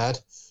call him dad.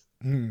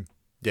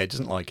 Yeah,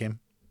 doesn't like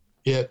him.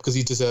 Yeah, because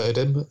he deserted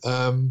him.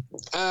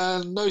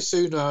 And no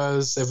sooner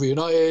has they've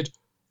reunited,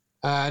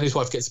 and his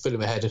wife gets a bit in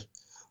the head.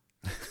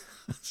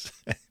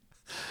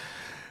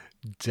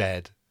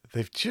 Dead.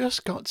 They've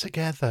just got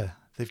together.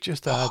 They've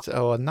just had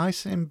a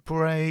nice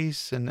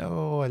embrace and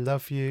I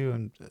love you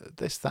and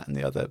this, that, and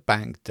the other.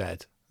 Bang,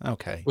 dead.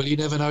 Okay. Will you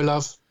never know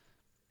love?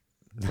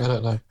 I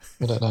don't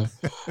know.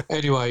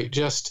 Anyway,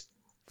 just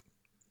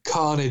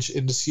carnage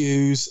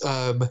ensues.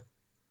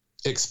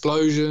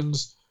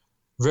 Explosions.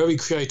 Very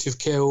creative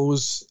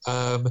kills.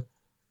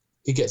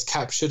 He gets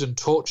captured and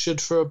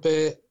tortured for a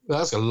bit.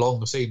 That's a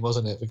long scene,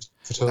 wasn't it?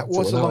 That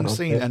was a long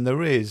scene, and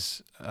there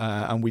is,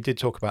 and we did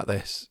talk about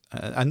this,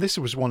 and this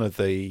was one of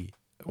the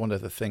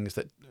things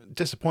that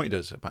disappointed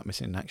us about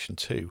Missing in Action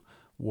 2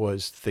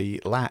 was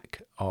the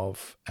lack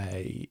of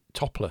a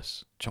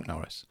topless Chuck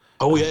Norris.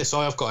 Oh yes,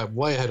 I've got him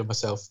way ahead of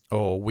myself.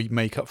 Oh, we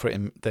make up for it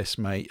in this,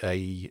 mate.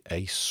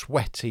 A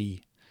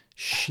sweaty,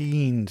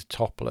 sheened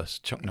topless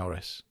Chuck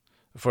Norris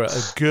for a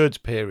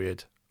good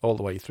period all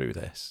the way through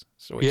this.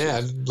 So yeah,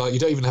 and like you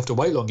don't even have to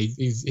wait long.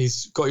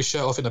 He's got his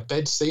shirt off in a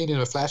bed scene in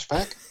a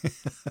flashback,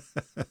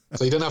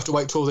 so you don't have to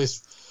wait till all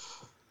this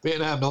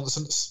Vietnam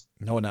nonsense.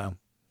 No.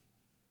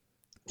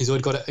 He's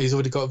already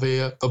got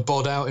the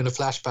bod out in a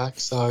flashback.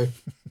 So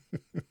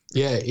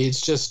yeah,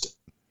 it's just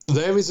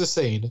there is a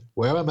scene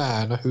where a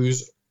man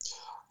who's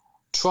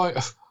trying,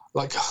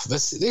 like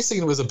this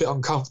scene was a bit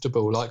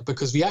uncomfortable, like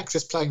because the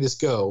actress playing this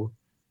girl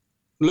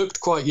looked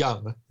quite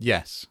young.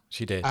 Yes,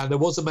 she did. And there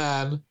was a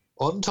man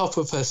on top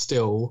of her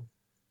still.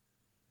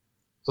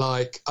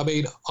 Like, I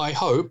mean, I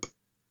hope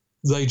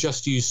they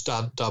just use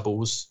stunt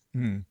doubles.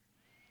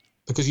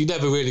 Because you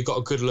never really got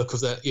a good look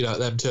of that,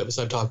 them two at the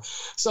same time.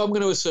 So I'm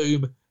going to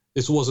assume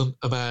this wasn't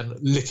a man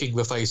licking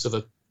the face of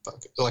a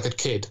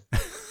kid.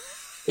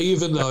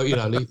 Even though,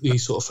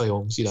 these sort of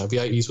films, the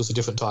 80s was a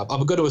different time.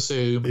 I'm going to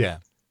assume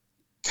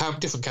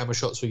different camera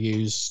shots were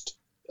used,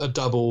 a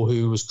double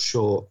who was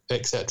short,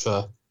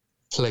 etc.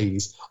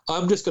 Please.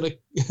 I'm just going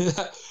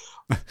to...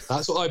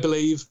 That's what I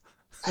believe.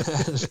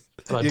 And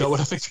I don't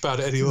want to think about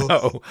it anymore.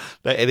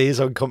 No, it is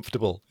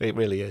uncomfortable. It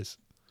really is.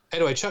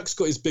 Anyway, Chuck's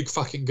got his big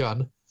fucking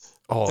gun.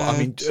 Oh, I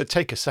mean,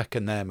 take a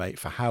second there, mate,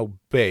 for how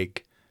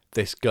big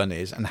this gun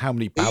is and how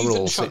many barrels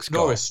even Chuck it's got.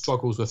 Norris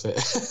struggles with it.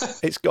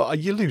 It's got,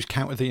 you lose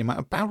count of the amount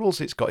of barrels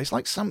it's got. It's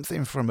like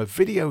something from a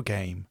video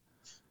game.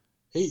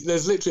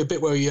 There's literally a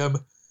bit where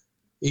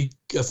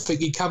I think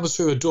he comes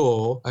through a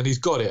door and he's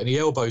got it and he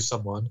elbows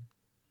someone,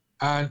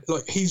 and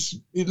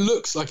it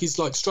looks like he's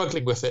like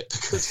struggling with it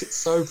because it's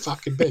so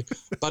fucking big.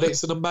 But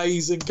it's an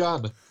amazing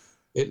gun.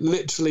 It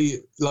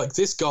literally, like,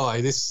 this guy,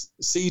 this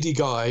seedy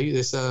guy,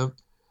 this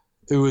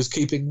who was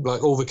keeping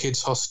like all the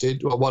kids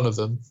hostage, well, one of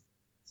them,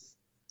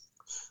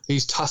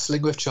 he's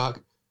tussling with Chuck.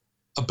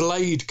 A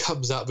blade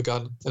comes out of the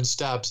gun and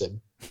stabs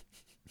him.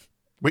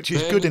 Which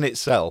is good in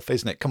itself,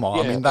 isn't it? Come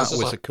on, I mean, that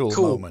was a cool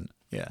moment.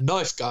 Yeah.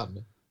 Knife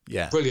gun.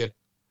 Yeah. Brilliant.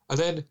 And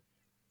then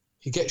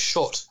he gets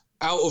shot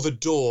out of a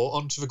door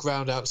onto the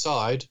ground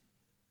outside.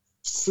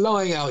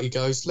 Flying out he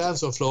goes,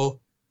 lands on the floor.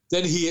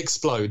 Then he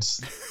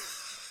explodes.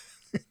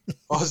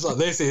 I was like,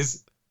 this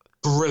is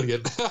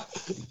brilliant.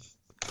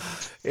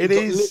 It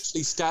is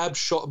literally stabbed,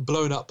 shot, and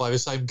blown up by the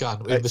same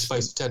gun in the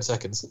space of 10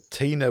 seconds.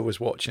 Tina was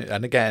watching it,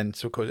 and again,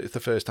 so of course, it's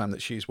the first time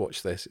that she's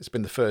watched this. It's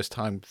been the first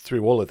time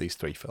through all of these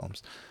three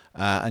films,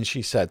 and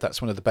she said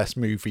that's one of the best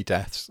movie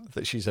deaths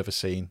that she's ever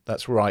seen.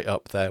 That's right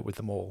up there with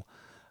them all.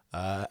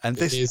 And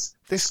this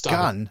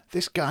gun,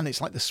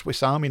 it's like the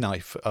Swiss Army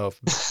knife of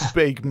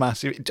big,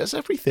 massive. It does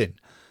everything.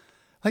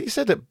 Like you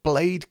said, a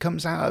blade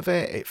comes out of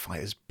it. It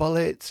fires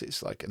bullets.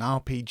 It's like an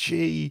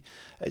RPG.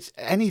 It's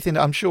anything.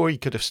 I'm sure he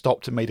could have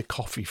stopped and made a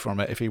coffee from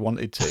it if he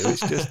wanted to. It's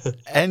just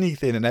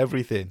anything and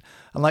everything.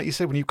 And like you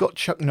said, when you've got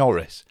Chuck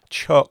Norris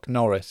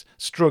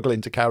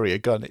struggling to carry a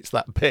gun, it's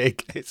that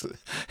big.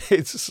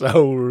 It's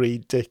so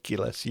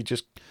ridiculous.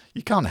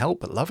 You can't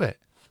help but love it.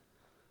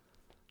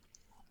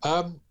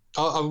 I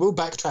will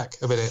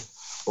backtrack a minute.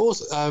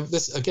 Also,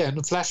 this again,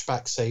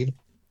 flashback scene.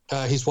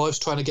 His wife's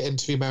trying to get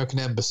into the American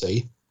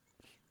embassy.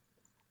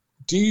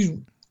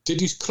 Did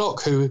you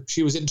clock who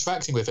she was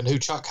interacting with and who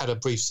Chuck had a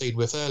brief scene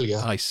with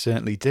earlier? I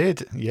certainly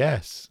did,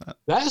 yes.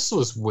 That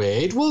was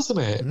weird, wasn't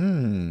it?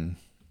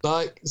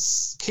 Like,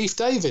 Keith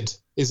David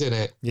is in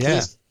it. Yeah.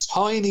 This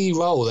tiny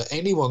role that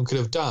anyone could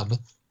have done.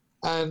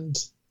 And,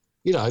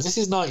 this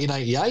is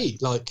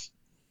 1988. Like,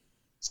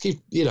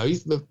 Keith,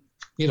 the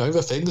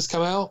things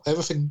come out,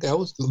 everything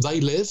else,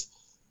 They Live.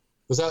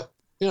 Was that,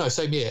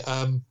 same year.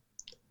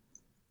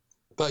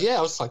 But yeah,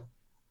 I was like,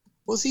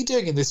 what's he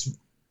doing in this...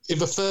 In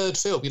the third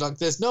film, you're like,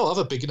 there's no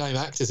other big name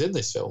actors in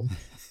this film.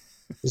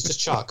 It's just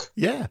Chuck.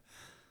 Yeah.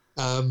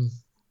 And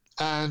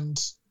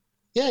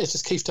yeah, it's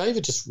just Keith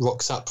David just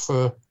rocks up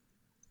for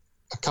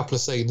a couple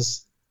of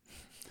scenes.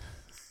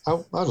 I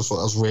just thought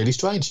that was really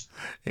strange.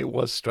 It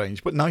was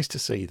strange, but nice to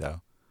see,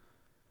 though.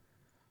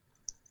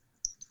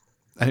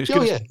 And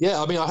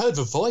yeah. I mean, I heard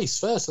the voice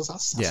first. I was like,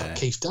 that's like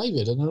Keith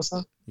David. And I was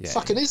like,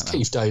 fucking is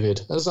Keith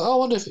David. I was like, I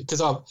wonder if...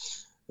 Because I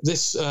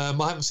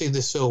haven't seen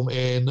this film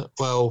in,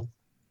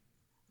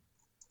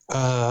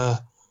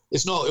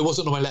 it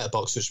wasn't on my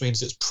letterbox, which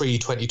means it's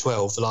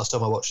pre-2012, the last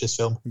time I watched this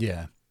film.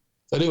 Yeah.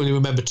 I didn't really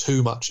remember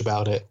too much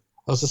about it.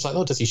 I was just like,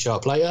 does he show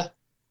up later?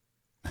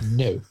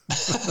 No.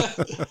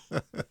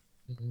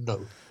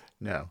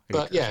 No.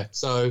 But yeah,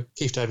 so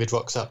Keith David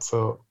rocks up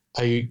for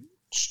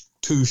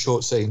two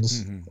short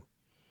scenes. Mm-hmm.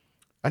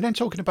 And then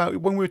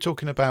when we were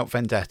talking about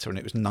Vendetta and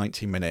it was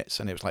 90 minutes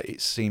and it was like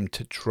it seemed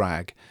to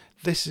drag,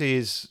 this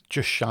is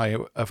just shy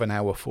of an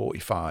hour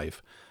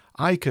 45.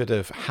 I could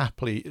have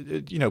happily,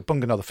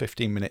 bung another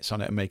 15 minutes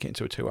on it and make it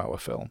into a 2-hour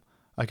film.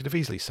 I could have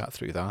easily sat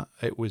through that.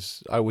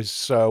 I was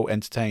so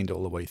entertained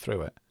all the way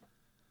through it.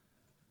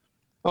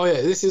 Oh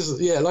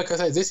yeah, like I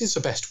say, this is the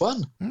best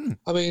one.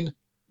 I mean,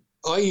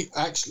 I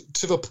actually,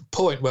 to the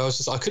point where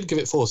I couldn't give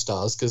it 4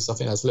 stars because I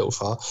think that's a little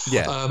far.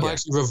 I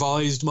actually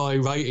revised my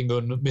rating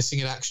on Missing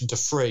in Action to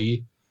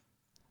 3.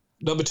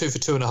 Number 2 for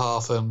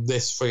 2.5, and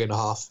this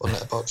 3.5 on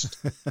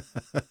Letterboxd.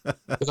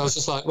 But I was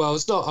just like, well,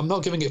 it's not. I'm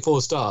not giving it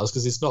 4 stars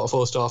because it's not a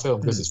 4-star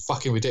film because it's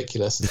fucking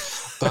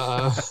ridiculous.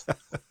 But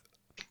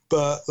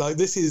like,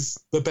 this is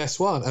the best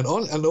one, and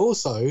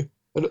also,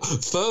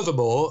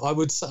 furthermore,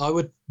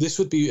 this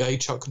would be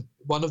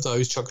one of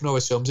those Chuck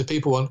Norris films. If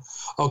people want,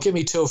 give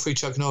me 2 or 3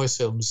 Chuck Norris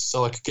films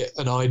so I could get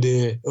an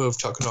idea of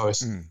Chuck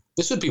Norris.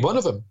 This would be one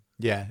of them.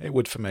 Yeah, it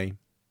would for me.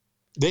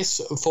 This,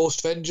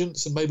 Forced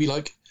Vengeance, and maybe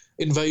like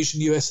Invasion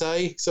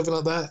USA, something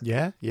like that.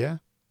 Yeah.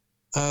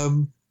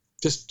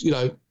 Just,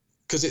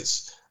 because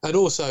it's, and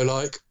also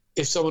like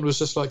if someone was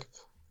just like,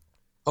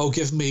 oh,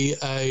 give me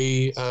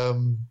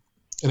an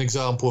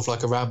example of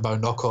like a Rambo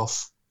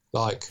knockoff,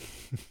 like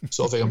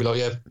sort of thing, I'd be like,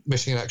 yeah,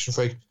 Mission Action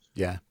 3.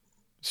 Yeah,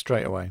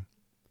 straight away.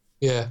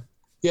 Yeah.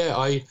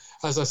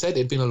 As I said,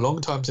 it'd been a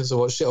long time since I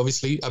watched it.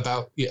 Obviously,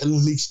 about at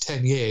least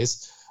 10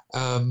 years.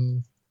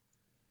 But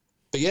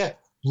yeah,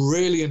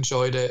 really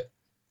enjoyed it.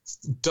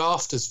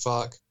 Daft as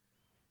fuck.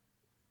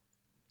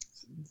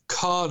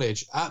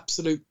 Carnage,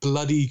 absolute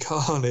bloody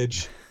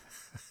carnage.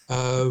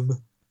 And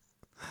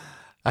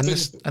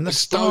the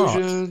start.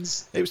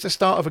 It was the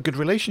start of a good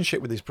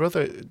relationship with his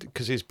brother,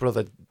 because his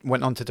brother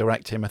went on to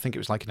direct him. I think it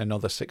was like in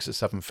another 6 or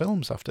 7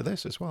 films after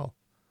this as well.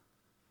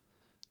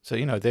 So,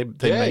 you know, they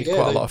made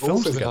quite a lot of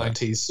films together. The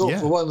 90s, sort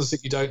of the ones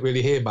that you don't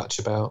really hear much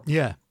about.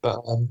 Yeah. But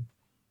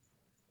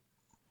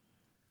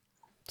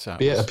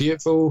a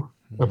beautiful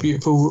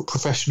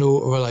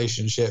professional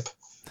relationship.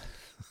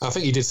 I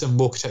think he did some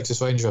Walker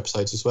Texas Ranger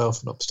episodes as well,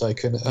 if I'm not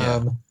mistaken.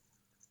 Yeah.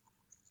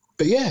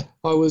 But yeah,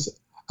 I was.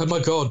 Oh my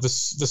God, the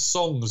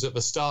songs at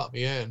the start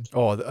and the end.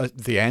 Oh,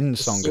 the end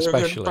song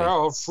especially.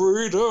 About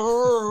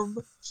freedom.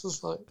 It's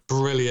just like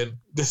brilliant.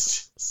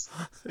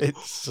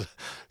 It's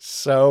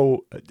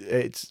so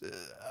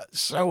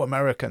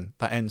American.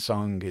 That end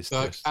song is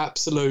like just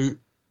absolute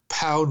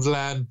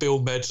Poundland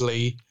Bill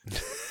Medley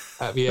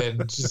at the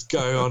end, just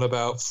going on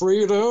about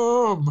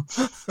freedom.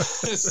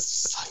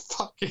 It's so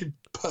fucking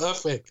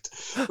perfect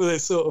for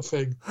this sort of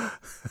thing.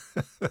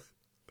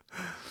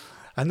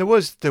 And there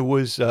was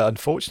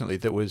unfortunately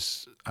there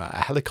was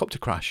a helicopter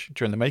crash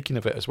during the making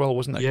of it as well,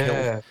 wasn't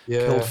there?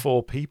 Killed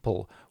 4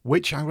 people,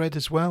 which I read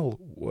as well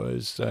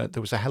was there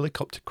was a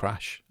helicopter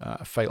crash,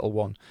 a fatal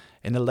one,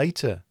 in a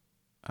later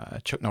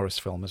Chuck Norris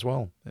film as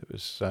well. It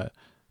was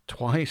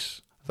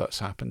twice that's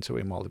happened to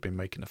him while they've been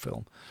making the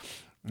film,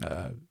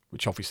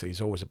 which obviously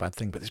is always a bad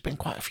thing. But there's been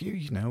quite a few,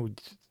 you know.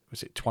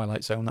 Was it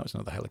Twilight Zone? That was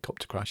another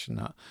helicopter crash and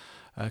that.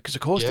 Because,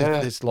 of course,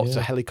 there's lots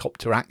of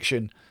helicopter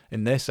action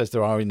in this, as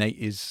there are in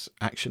 80s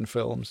action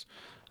films.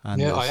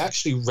 And I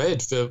actually read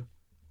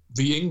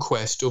the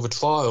inquest or the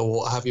trial, or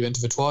what have you,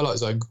 into the Twilight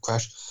Zone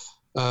crash,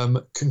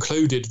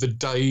 concluded the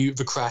day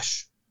the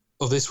crash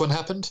of this one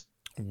happened.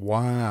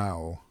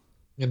 Wow.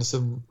 In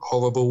some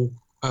horrible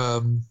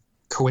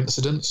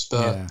coincidence.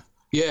 But,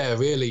 yeah,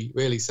 really,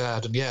 really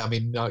sad. And, yeah, I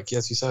mean, like,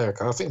 as you say,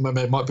 I think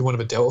it might be one of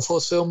the Delta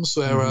Force films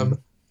where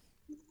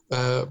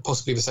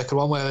possibly the second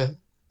one where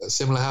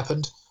similar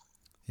happened.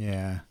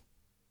 Yeah.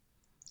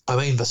 I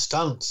mean, the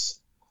stunts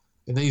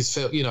in these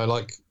films, you know,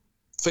 like,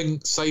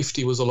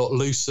 safety was a lot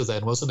looser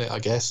then, wasn't it, I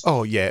guess?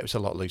 Oh, yeah, it was a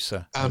lot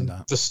looser. And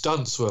the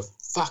stunts were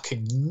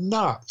fucking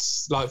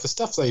nuts. Like, the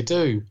stuff they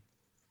do.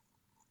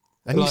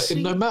 And like,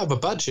 no matter the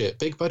budget,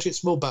 big budget,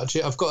 small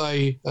budget. I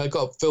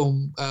got a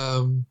film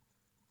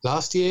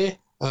last year,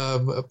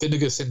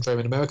 Vinegar Syndrome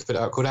in America, put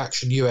out called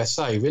Action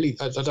USA. Really,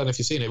 I don't know if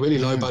you've seen it. Really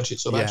low budget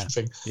sort of action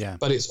thing. Yeah.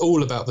 But it's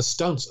all about the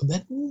stunts, and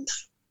they're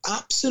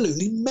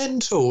absolutely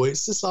mental.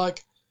 It's just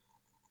like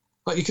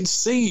you can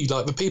see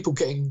like the people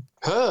getting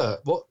hurt.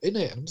 What in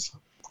it? I'm just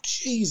like,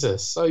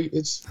 Jesus. So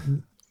it's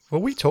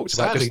we talked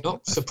sadly about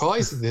not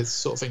surprising this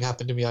sort of thing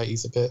happened in the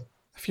 80s a bit.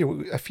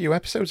 A few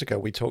episodes ago,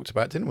 we talked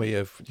about, didn't we,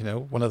 of, you know,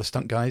 one of the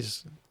stunt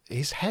guys,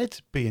 his head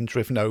being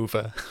driven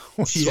over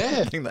was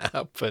something that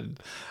happened.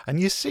 And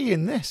you see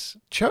in this,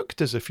 Chuck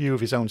does a few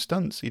of his own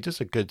stunts. He does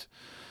a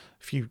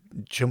few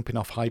jumping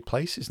off high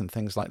places and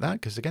things like that.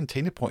 Because again,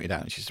 Tina pointed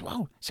out, and she said,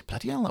 "Wow, it's a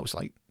bloody hell!" That was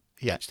like,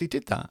 he actually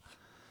did that.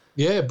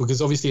 Yeah,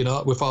 because obviously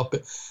with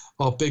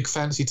our big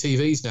fancy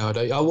TVs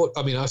nowadays,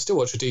 I still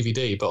watch a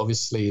DVD, but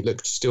obviously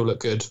it still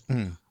look good.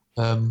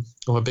 On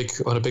a big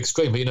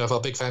screen. But you know, if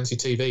our big fancy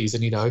TVs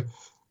and, you know,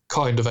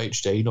 kind of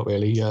HD, not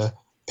really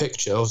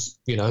pictures,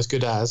 you know, as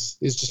good as,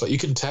 it's just like you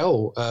can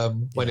tell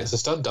when it's a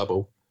stunt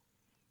double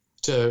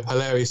to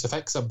hilarious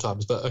effects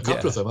sometimes. But a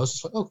couple of them, I was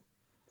just like, oh,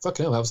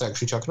 fucking hell, that was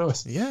actually Chuck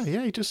Norris. Yeah,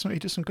 he does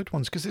some good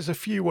ones, because there's a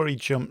few where he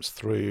jumps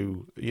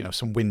through, you know,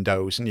 some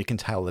windows and you can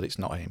tell that it's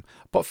not him.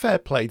 But fair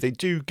play, they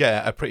do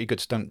get a pretty good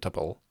stunt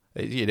double.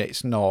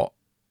 It's not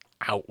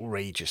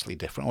outrageously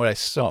different. Whereas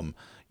some,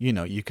 you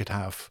know, you could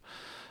have.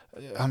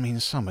 I mean,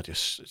 some are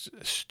just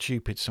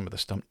stupid, some of the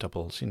stunt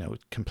doubles, you know,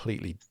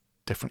 completely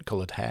different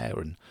coloured hair,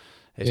 and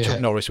it's Chuck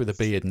Norris with a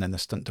beard and then the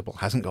stunt double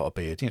hasn't got a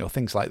beard, you know,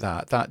 things like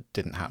that. That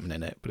didn't happen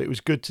in it, but it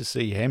was good to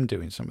see him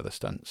doing some of the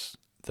stunts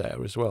there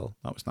as well.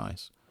 That was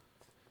nice.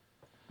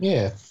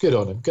 Yeah, good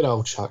on him. Good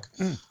old Chuck.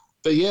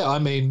 But yeah, I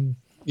mean,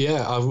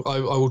 I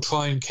will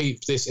try and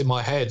keep this in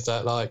my head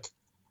that, like,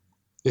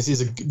 this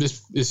is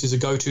a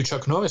go-to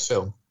Chuck Norris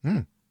film.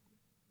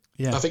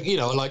 Yeah. I think, you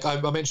know, like I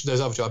mentioned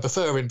those other two. I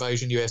prefer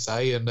Invasion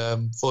USA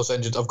and Force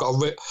Vengeance. I've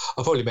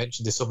probably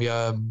mentioned this on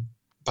my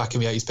back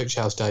in the 80s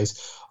Picture House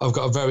days. I've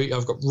got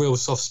real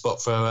soft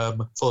spot for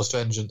Force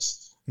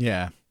Vengeance.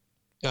 Yeah.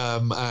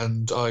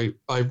 And I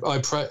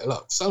like,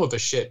 some of the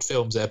shit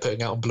films they're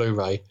putting out on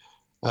Blu-ray,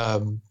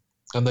 and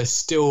they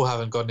still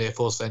haven't gone near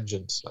Force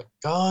Vengeance. Like,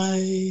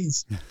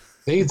 guys,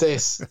 need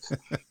this.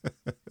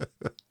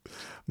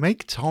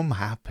 Make Tom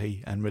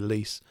happy and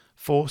release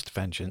Forced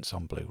Vengeance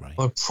on Blu-ray.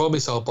 I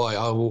promise I'll buy it.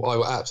 I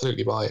will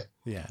absolutely buy it.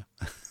 Yeah.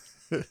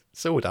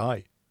 So would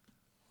I.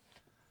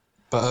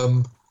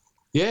 But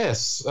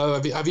yes.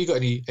 Have you got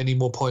any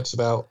more points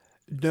about?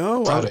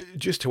 No,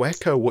 just to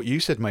echo what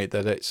you said, mate,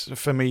 that it's,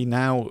 for me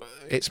now,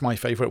 it's my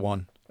favourite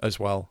one as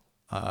well.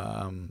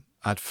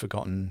 I'd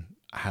forgotten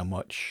how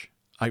much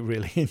I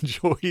really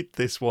enjoyed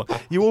this one.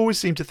 You always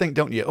seem to think,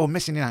 don't you, oh,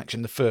 Missing in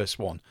Action, the first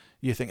one.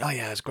 You think, oh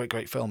yeah, it's a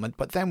great film.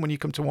 But then when you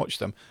come to watch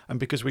them, and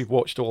because we've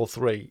watched all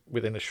three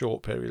within a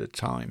short period of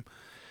time,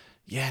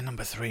 yeah,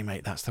 number 3,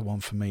 mate, that's the one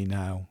for me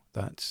now.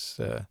 That's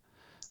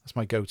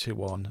my go-to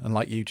one. And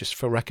like you, just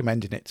for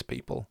recommending it to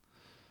people,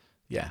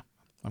 yeah,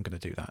 I'm going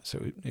to do that.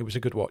 So it was a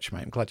good watch,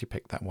 mate. I'm glad you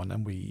picked that one.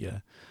 And we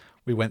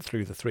went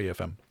through the 3 of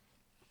them.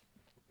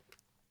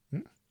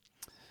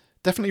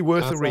 Definitely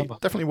worth a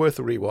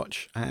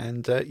rewatch.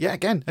 And yeah,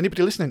 again,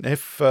 anybody listening,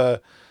 if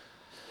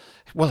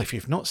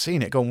you've not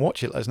seen it, go and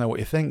watch it. Let us know what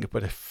you think.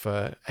 But if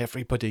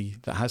everybody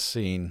that has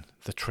seen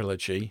the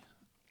trilogy,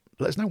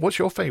 let us know what's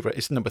your favourite.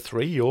 Is number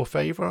 3 your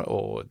favourite,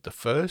 or the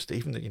first,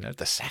 even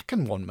the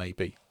second one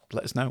maybe?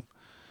 Let us know.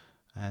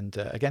 And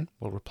again,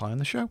 we'll reply on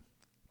the show.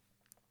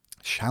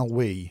 Shall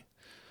we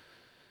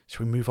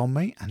move on,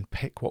 mate, and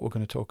pick what we're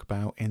going to talk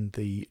about in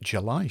the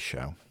July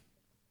show?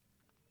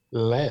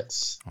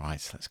 Let's. All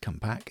right, so let's come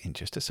back in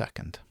just a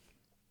second.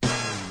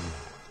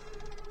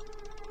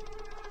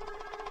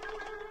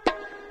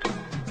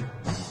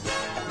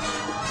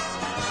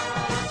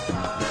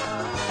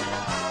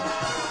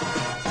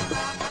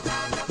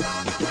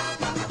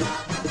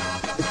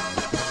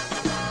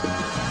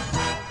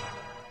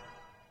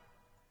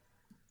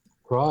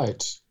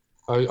 Right.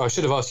 I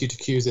should have asked you to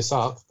cue this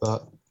up,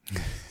 but...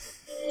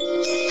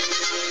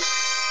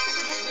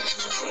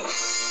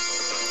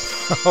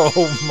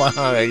 Oh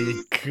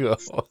my God.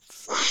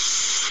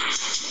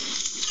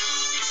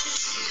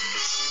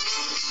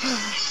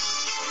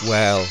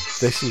 Well,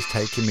 this is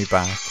taking me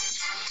back.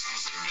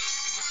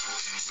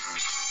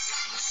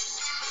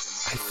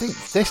 I think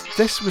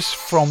this was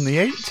from the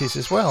 80s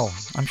as well.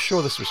 I'm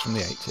sure this was from the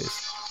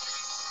 80s.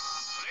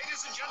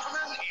 Ladies and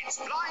gentlemen, it's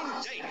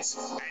Blind Date.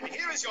 And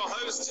here is your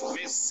host,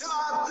 Miss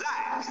Cilla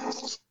Black.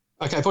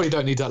 Okay, I probably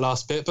don't need that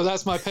last bit, but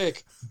that's my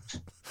pick.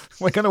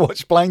 We're going to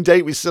watch Blind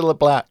Date with Cilla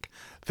Black.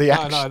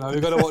 No,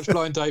 we've got to watch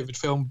Blind Date, the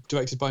film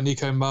directed by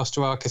Nico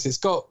Masterakis. It's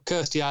got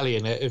Kirstie Alley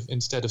in it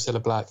instead of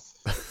Cilla Black.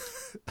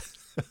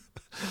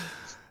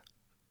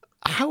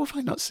 How have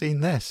I not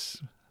seen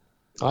this?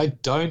 I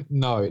don't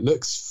know. It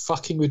looks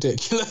fucking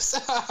ridiculous.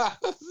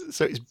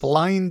 So it's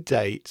Blind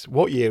Date.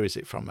 What year is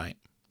it from, mate?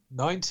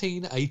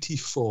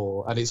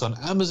 1984, and it's on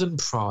Amazon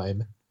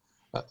Prime.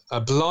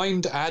 A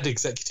blind ad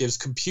executive's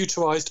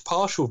computerized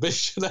partial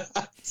vision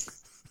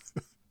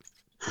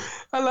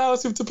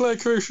allows him to play a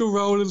crucial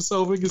role in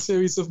solving a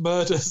series of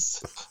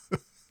murders.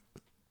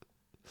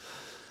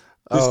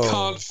 This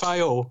can't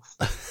fail.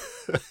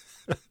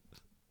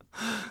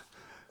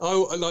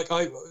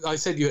 I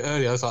said to you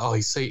earlier, I was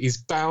like, he's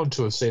bound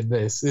to have seen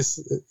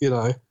this,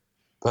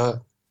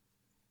 but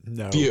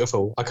no,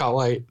 beautiful. I can't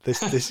wait.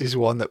 This is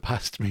one that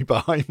passed me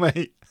by,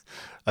 mate.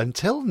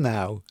 Until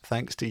now,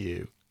 thanks to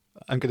you,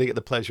 I'm going to get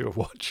the pleasure of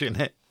watching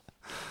it.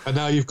 And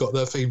now you've got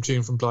that theme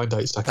tune from Blind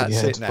Date stuck in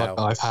your head, like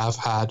I have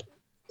had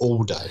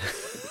all day.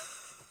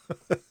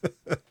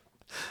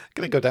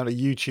 Going to go down a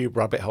YouTube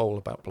rabbit hole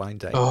about Blind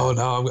Date. Oh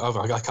no,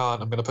 I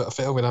can't. I'm going to put a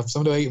film. I'm going to have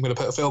something to eat. I'm going to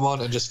put a film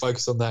on and just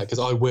focus on that, because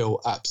I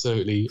will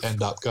absolutely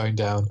end up going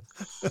down.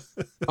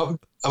 Have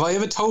I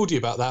ever told you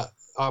about that?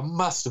 I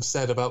must have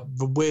said about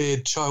the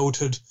weird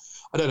childhood.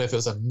 I don't know if it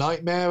was a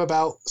nightmare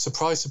about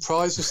Surprise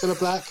Surprise with Cilla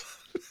Black.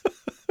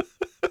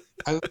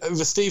 And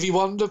the Stevie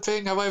Wonder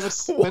thing, have I ever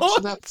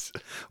mentioned that?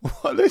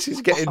 What? This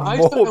is getting more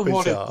bizarre. I don't know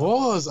bizarre. What it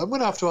was. I'm going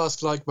to have to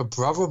ask my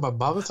brother and my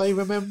mum if they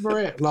remember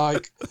it.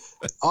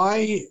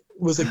 I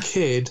was a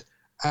kid,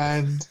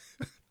 and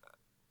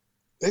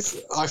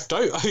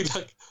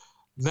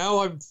now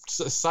I'm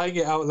saying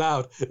it out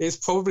loud. It's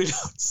probably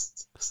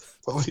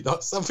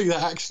not something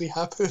that actually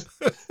happened.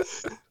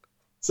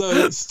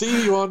 So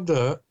Stevie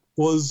Wonder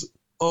was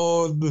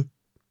on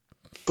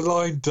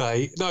Blind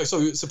Date. No,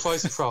 sorry,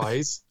 Surprise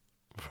Surprise.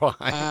 Right.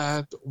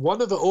 And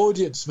one of the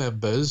audience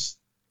members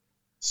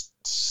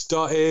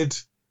started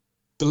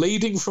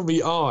bleeding from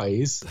the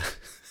eyes.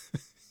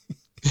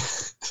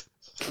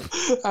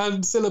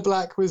 And Cilla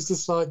Black was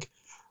just like,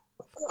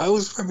 I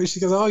always remember, she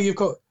goes,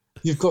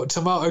 you've got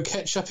tomato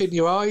ketchup in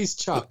your eyes,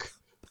 Chuck.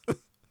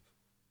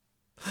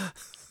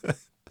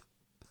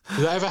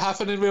 Did that ever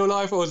happen in real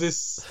life, or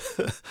this?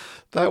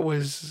 That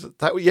was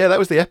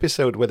the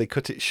episode where they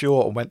cut it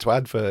short and went to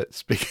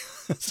adverts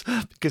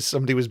because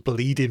somebody was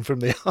bleeding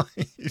from the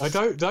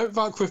eyes. Don't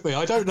fuck with me.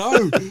 I don't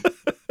know.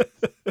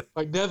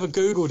 I never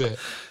Googled it.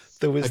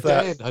 There was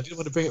Again, I didn't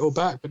want to bring it all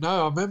back, but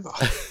no, I remember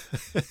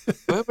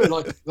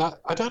like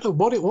that. I don't know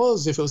what it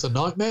was. If it was a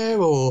nightmare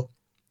or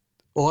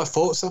I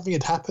thought something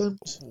had happened.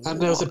 And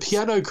there was a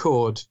piano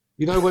chord.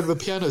 You know when the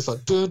piano's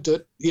like dun,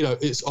 dun,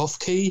 it's off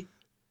key.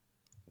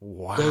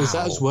 Wow. There was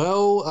that as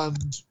well,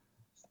 and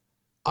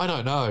I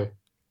don't know.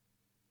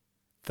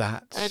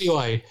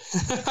 Anyway.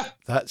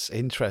 That's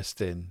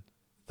interesting.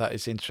 That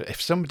is interesting.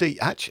 If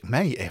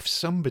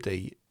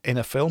somebody in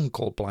a film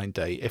called Blind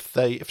Date,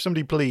 if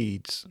somebody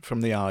bleeds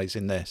from the eyes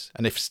in this,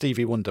 and if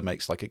Stevie Wonder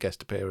makes like a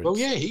guest appearance. Well,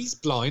 yeah, he's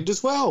blind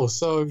as well.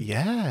 So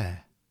yeah.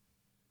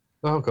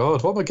 Oh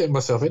God, what am I getting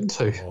myself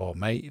into? Oh,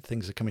 mate,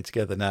 things are coming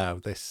together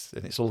now. And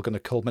it's all going to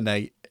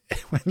culminate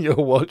when you're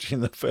watching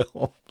the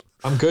film.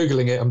 I'm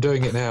Googling it. I'm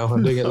doing it now.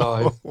 I'm doing it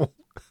live.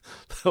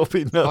 There'll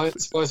be nothing.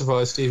 Surprise,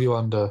 surprise, Stevie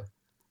Wonder.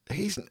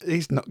 He's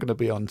not going to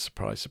be on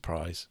Surprise,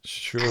 Surprise.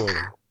 Surely.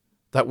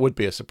 That would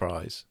be a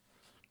surprise.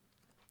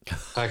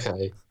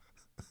 Okay.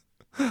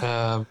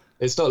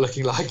 It's not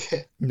looking like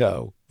it.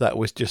 No, that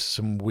was just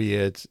some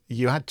weird...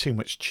 You had too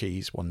much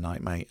cheese one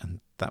night, mate,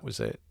 and that was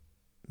it.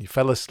 You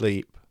fell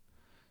asleep.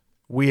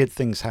 Weird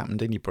things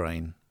happened in your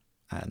brain,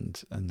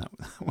 and that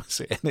was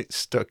it. And it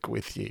stuck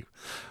with you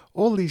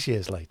all these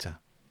years later.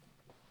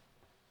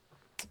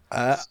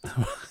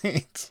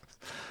 Right.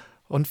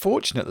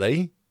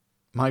 Unfortunately,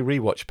 my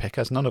rewatch pick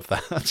has none of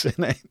that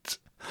in it.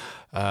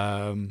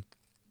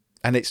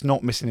 And it's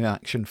not Missing in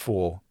Action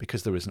 4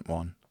 because there isn't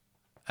one.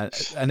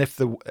 And if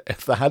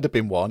there had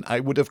been one,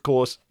 I would have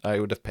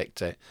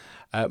picked it.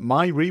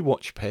 My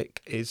rewatch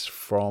pick is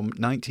from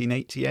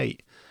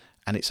 1988,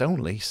 and it's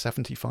only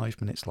 75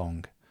 minutes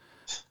long.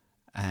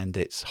 And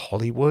it's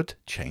Hollywood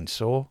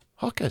Chainsaw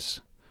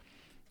Hookers,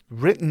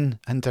 written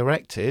and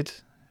directed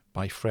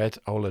by Fred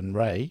Olen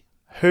Ray,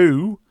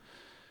 who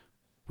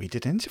we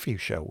did an interview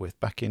show with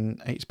back in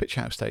 8-Bit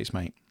House days,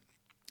 mate.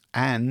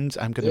 And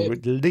I'm going to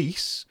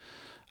release,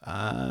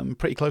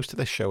 pretty close to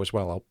this show as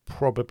well, I'll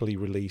probably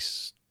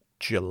release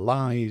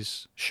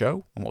July's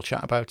show and we'll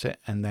chat about it.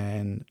 And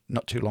then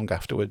not too long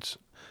afterwards,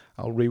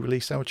 I'll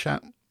re-release our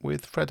chat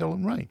with Fred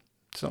Olen Ray.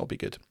 So that'll be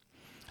good.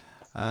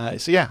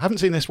 So yeah, haven't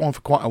seen this one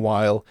for quite a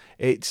while.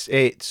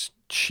 It's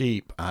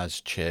cheap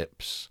as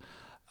chips.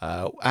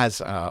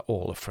 As are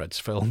all of Fred's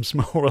films,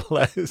 more or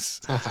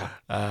less.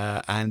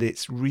 And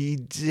it's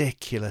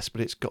ridiculous,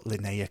 but it's got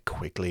Linnea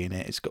Quigley in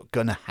it. It's got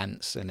Gunnar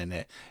Hansen in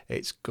it.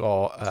 It's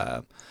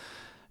got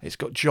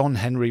John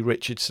Henry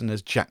Richardson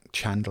as Jack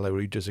Chandler,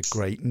 who does a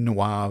great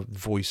noir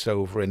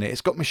voiceover in it.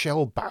 It's got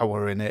Michelle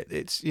Bauer in it.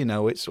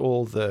 It's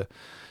all the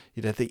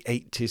the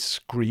 80s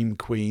scream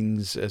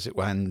queens as it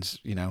went.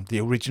 The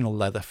original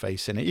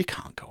Leatherface in it. You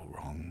can't go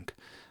wrong.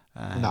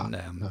 And,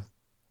 no.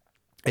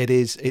 It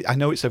is. I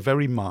know it's a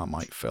very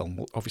Marmite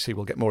film. Obviously,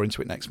 we'll get more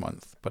into it next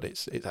month. But I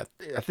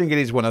think it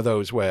is one of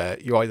those where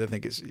you either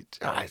think it's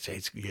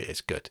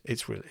good.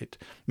 It's really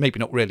maybe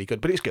not really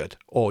good, but it's good,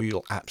 or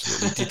you'll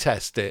absolutely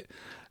detest it.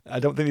 I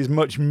don't think there's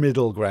much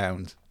middle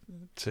ground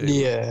to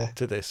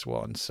this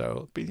one.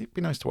 So it'd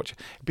be nice to watch it.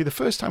 It'd be the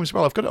first time as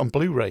well. I've got it on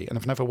Blu-ray, and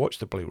I've never watched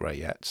the Blu-ray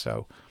yet.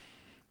 So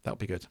that'll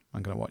be good.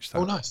 I'm going to watch that.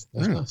 Oh, nice.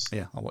 That's nice.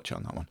 Yeah, I'll watch it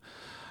on that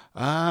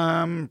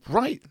one.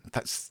 Right.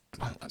 That's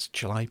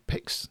July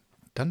picks.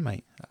 Done,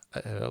 mate.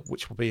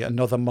 Which will be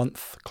another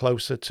month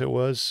closer to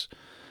us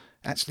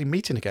actually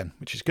meeting again,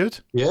 which is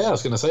good. Yeah, I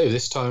was going to say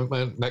this time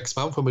next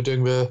month when we're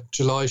doing the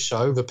July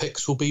show, the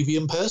picks will be the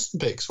in-person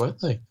picks, won't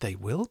they? They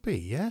will be,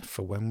 yeah,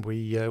 for when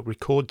we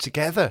record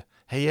together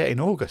here in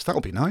August.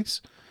 That'll be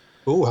nice.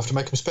 Oh, we'll have to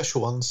make them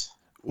special ones.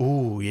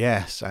 Oh,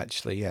 yes,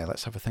 actually, yeah.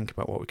 Let's have a think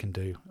about what we can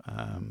do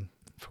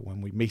for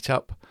when we meet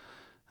up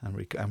and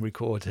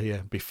record here.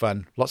 It'll be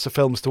fun. Lots of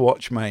films to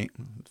watch, mate.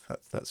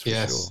 That's for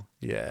sure.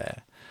 Yeah.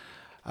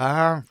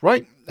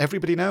 Right,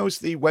 everybody knows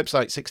the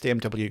website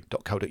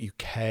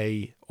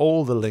 60mw.co.uk.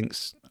 All the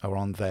links are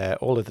on there,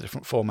 all of the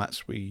different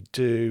formats we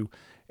do.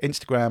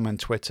 Instagram and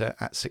Twitter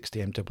at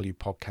 60mw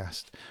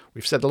podcast.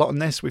 We've said a lot on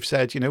this. We've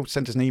said,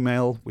 send us an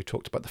email. We've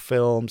talked about the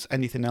films.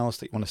 Anything else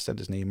that you want to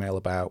send us an email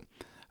about,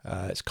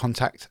 it's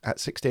contact at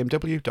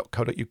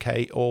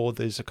 60mw.co.uk, or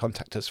there's a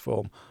contact us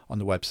form on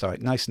the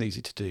website. Nice and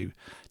easy to do.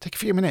 Take a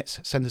few minutes,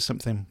 send us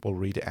something, we'll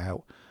read it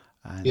out.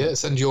 And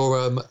send your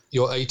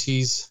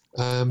 80s.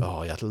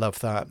 I'd love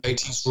that.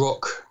 80s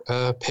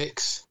rock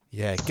picks.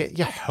 Yeah, get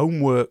your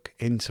homework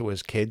into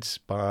us, kids,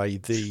 by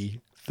the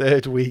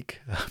third week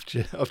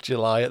of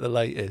July at the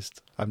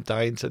latest. I'm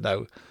dying to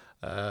know.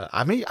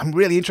 I'm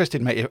really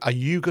interested, mate. Are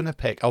you going to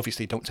pick?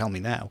 Obviously, don't tell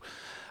me now.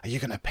 Are you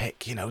going to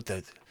pick,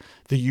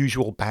 the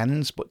usual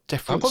bands but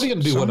different? I'm probably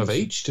going to do one of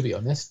each, to be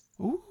honest.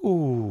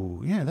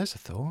 Ooh, yeah, there's a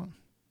thought.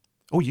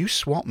 Oh, you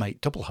swap,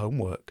 mate. Double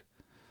homework.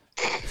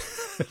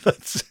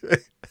 That's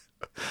it.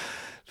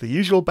 The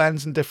usual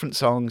bands and different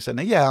songs, and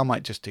I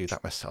might just do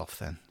that myself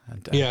then.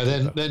 And,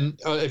 then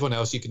everyone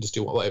else, you can just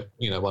do whatever,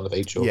 one of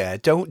each. Or... Yeah,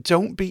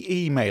 don't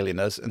be emailing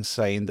us and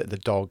saying that the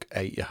dog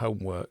ate your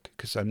homework,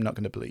 because I'm not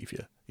going to believe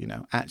you.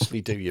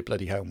 Actually do your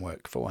bloody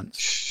homework for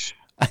once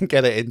and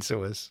get it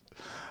into us.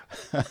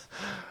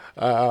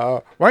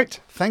 Right,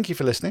 thank you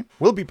for listening.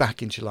 We'll be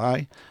back in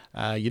July.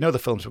 The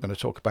films we're going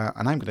to talk about,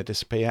 and I'm going to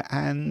disappear,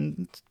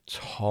 and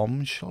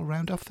Tom shall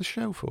round off the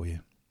show for you.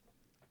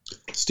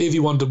 Stevie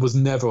Wonder was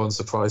never on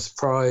Surprise,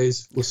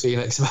 Surprise. We'll see you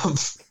next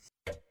month.